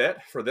 that's it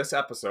for this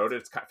episode.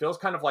 It feels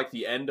kind of like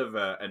the end of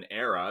an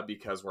era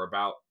because we're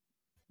about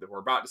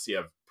to see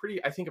a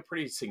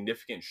pretty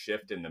significant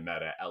shift in the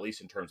meta, at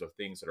least in terms of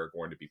things that are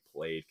going to be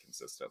played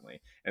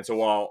consistently. And so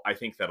while I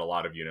think that a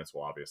lot of units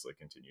will obviously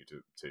continue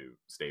to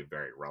stay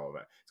very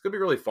relevant, it's going to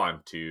be really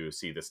fun to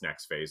see this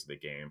next phase of the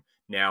game.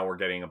 Now we're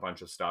getting a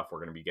bunch of stuff. We're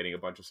going to be getting a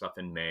bunch of stuff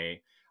in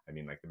May. I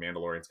mean, like the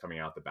Mandalorian's coming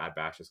out, the Bad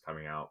Batch is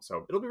coming out.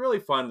 So it'll be really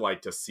fun,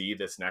 like to see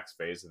this next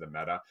phase of the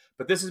meta.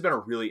 But this has been a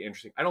really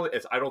interesting, I don't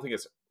think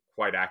it's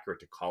quite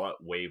accurate to call it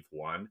wave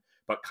one,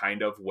 but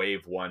kind of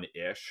wave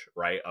one-ish,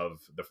 right?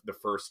 Of the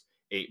first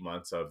 8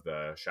 months of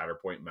the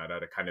Shatterpoint meta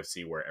to kind of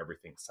see where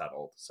everything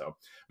settled. So it'll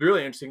be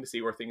really interesting to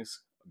see where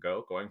things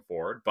go going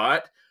forward.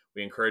 But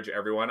we encourage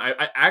everyone.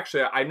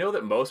 I know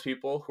that most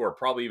people who are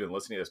probably even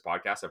listening to this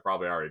podcast have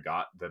probably already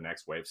got the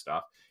next wave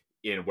stuff.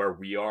 In where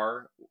we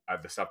are,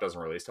 the stuff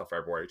doesn't release till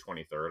February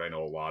 23rd. I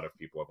know a lot of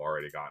people have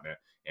already gotten it,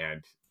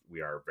 and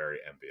we are very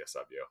envious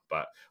of you.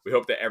 But we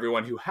hope that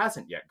everyone who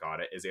hasn't yet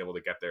got it is able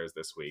to get theirs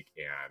this week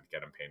and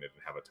get them painted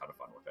and have a ton of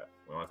fun with it.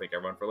 We want to thank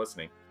everyone for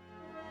listening.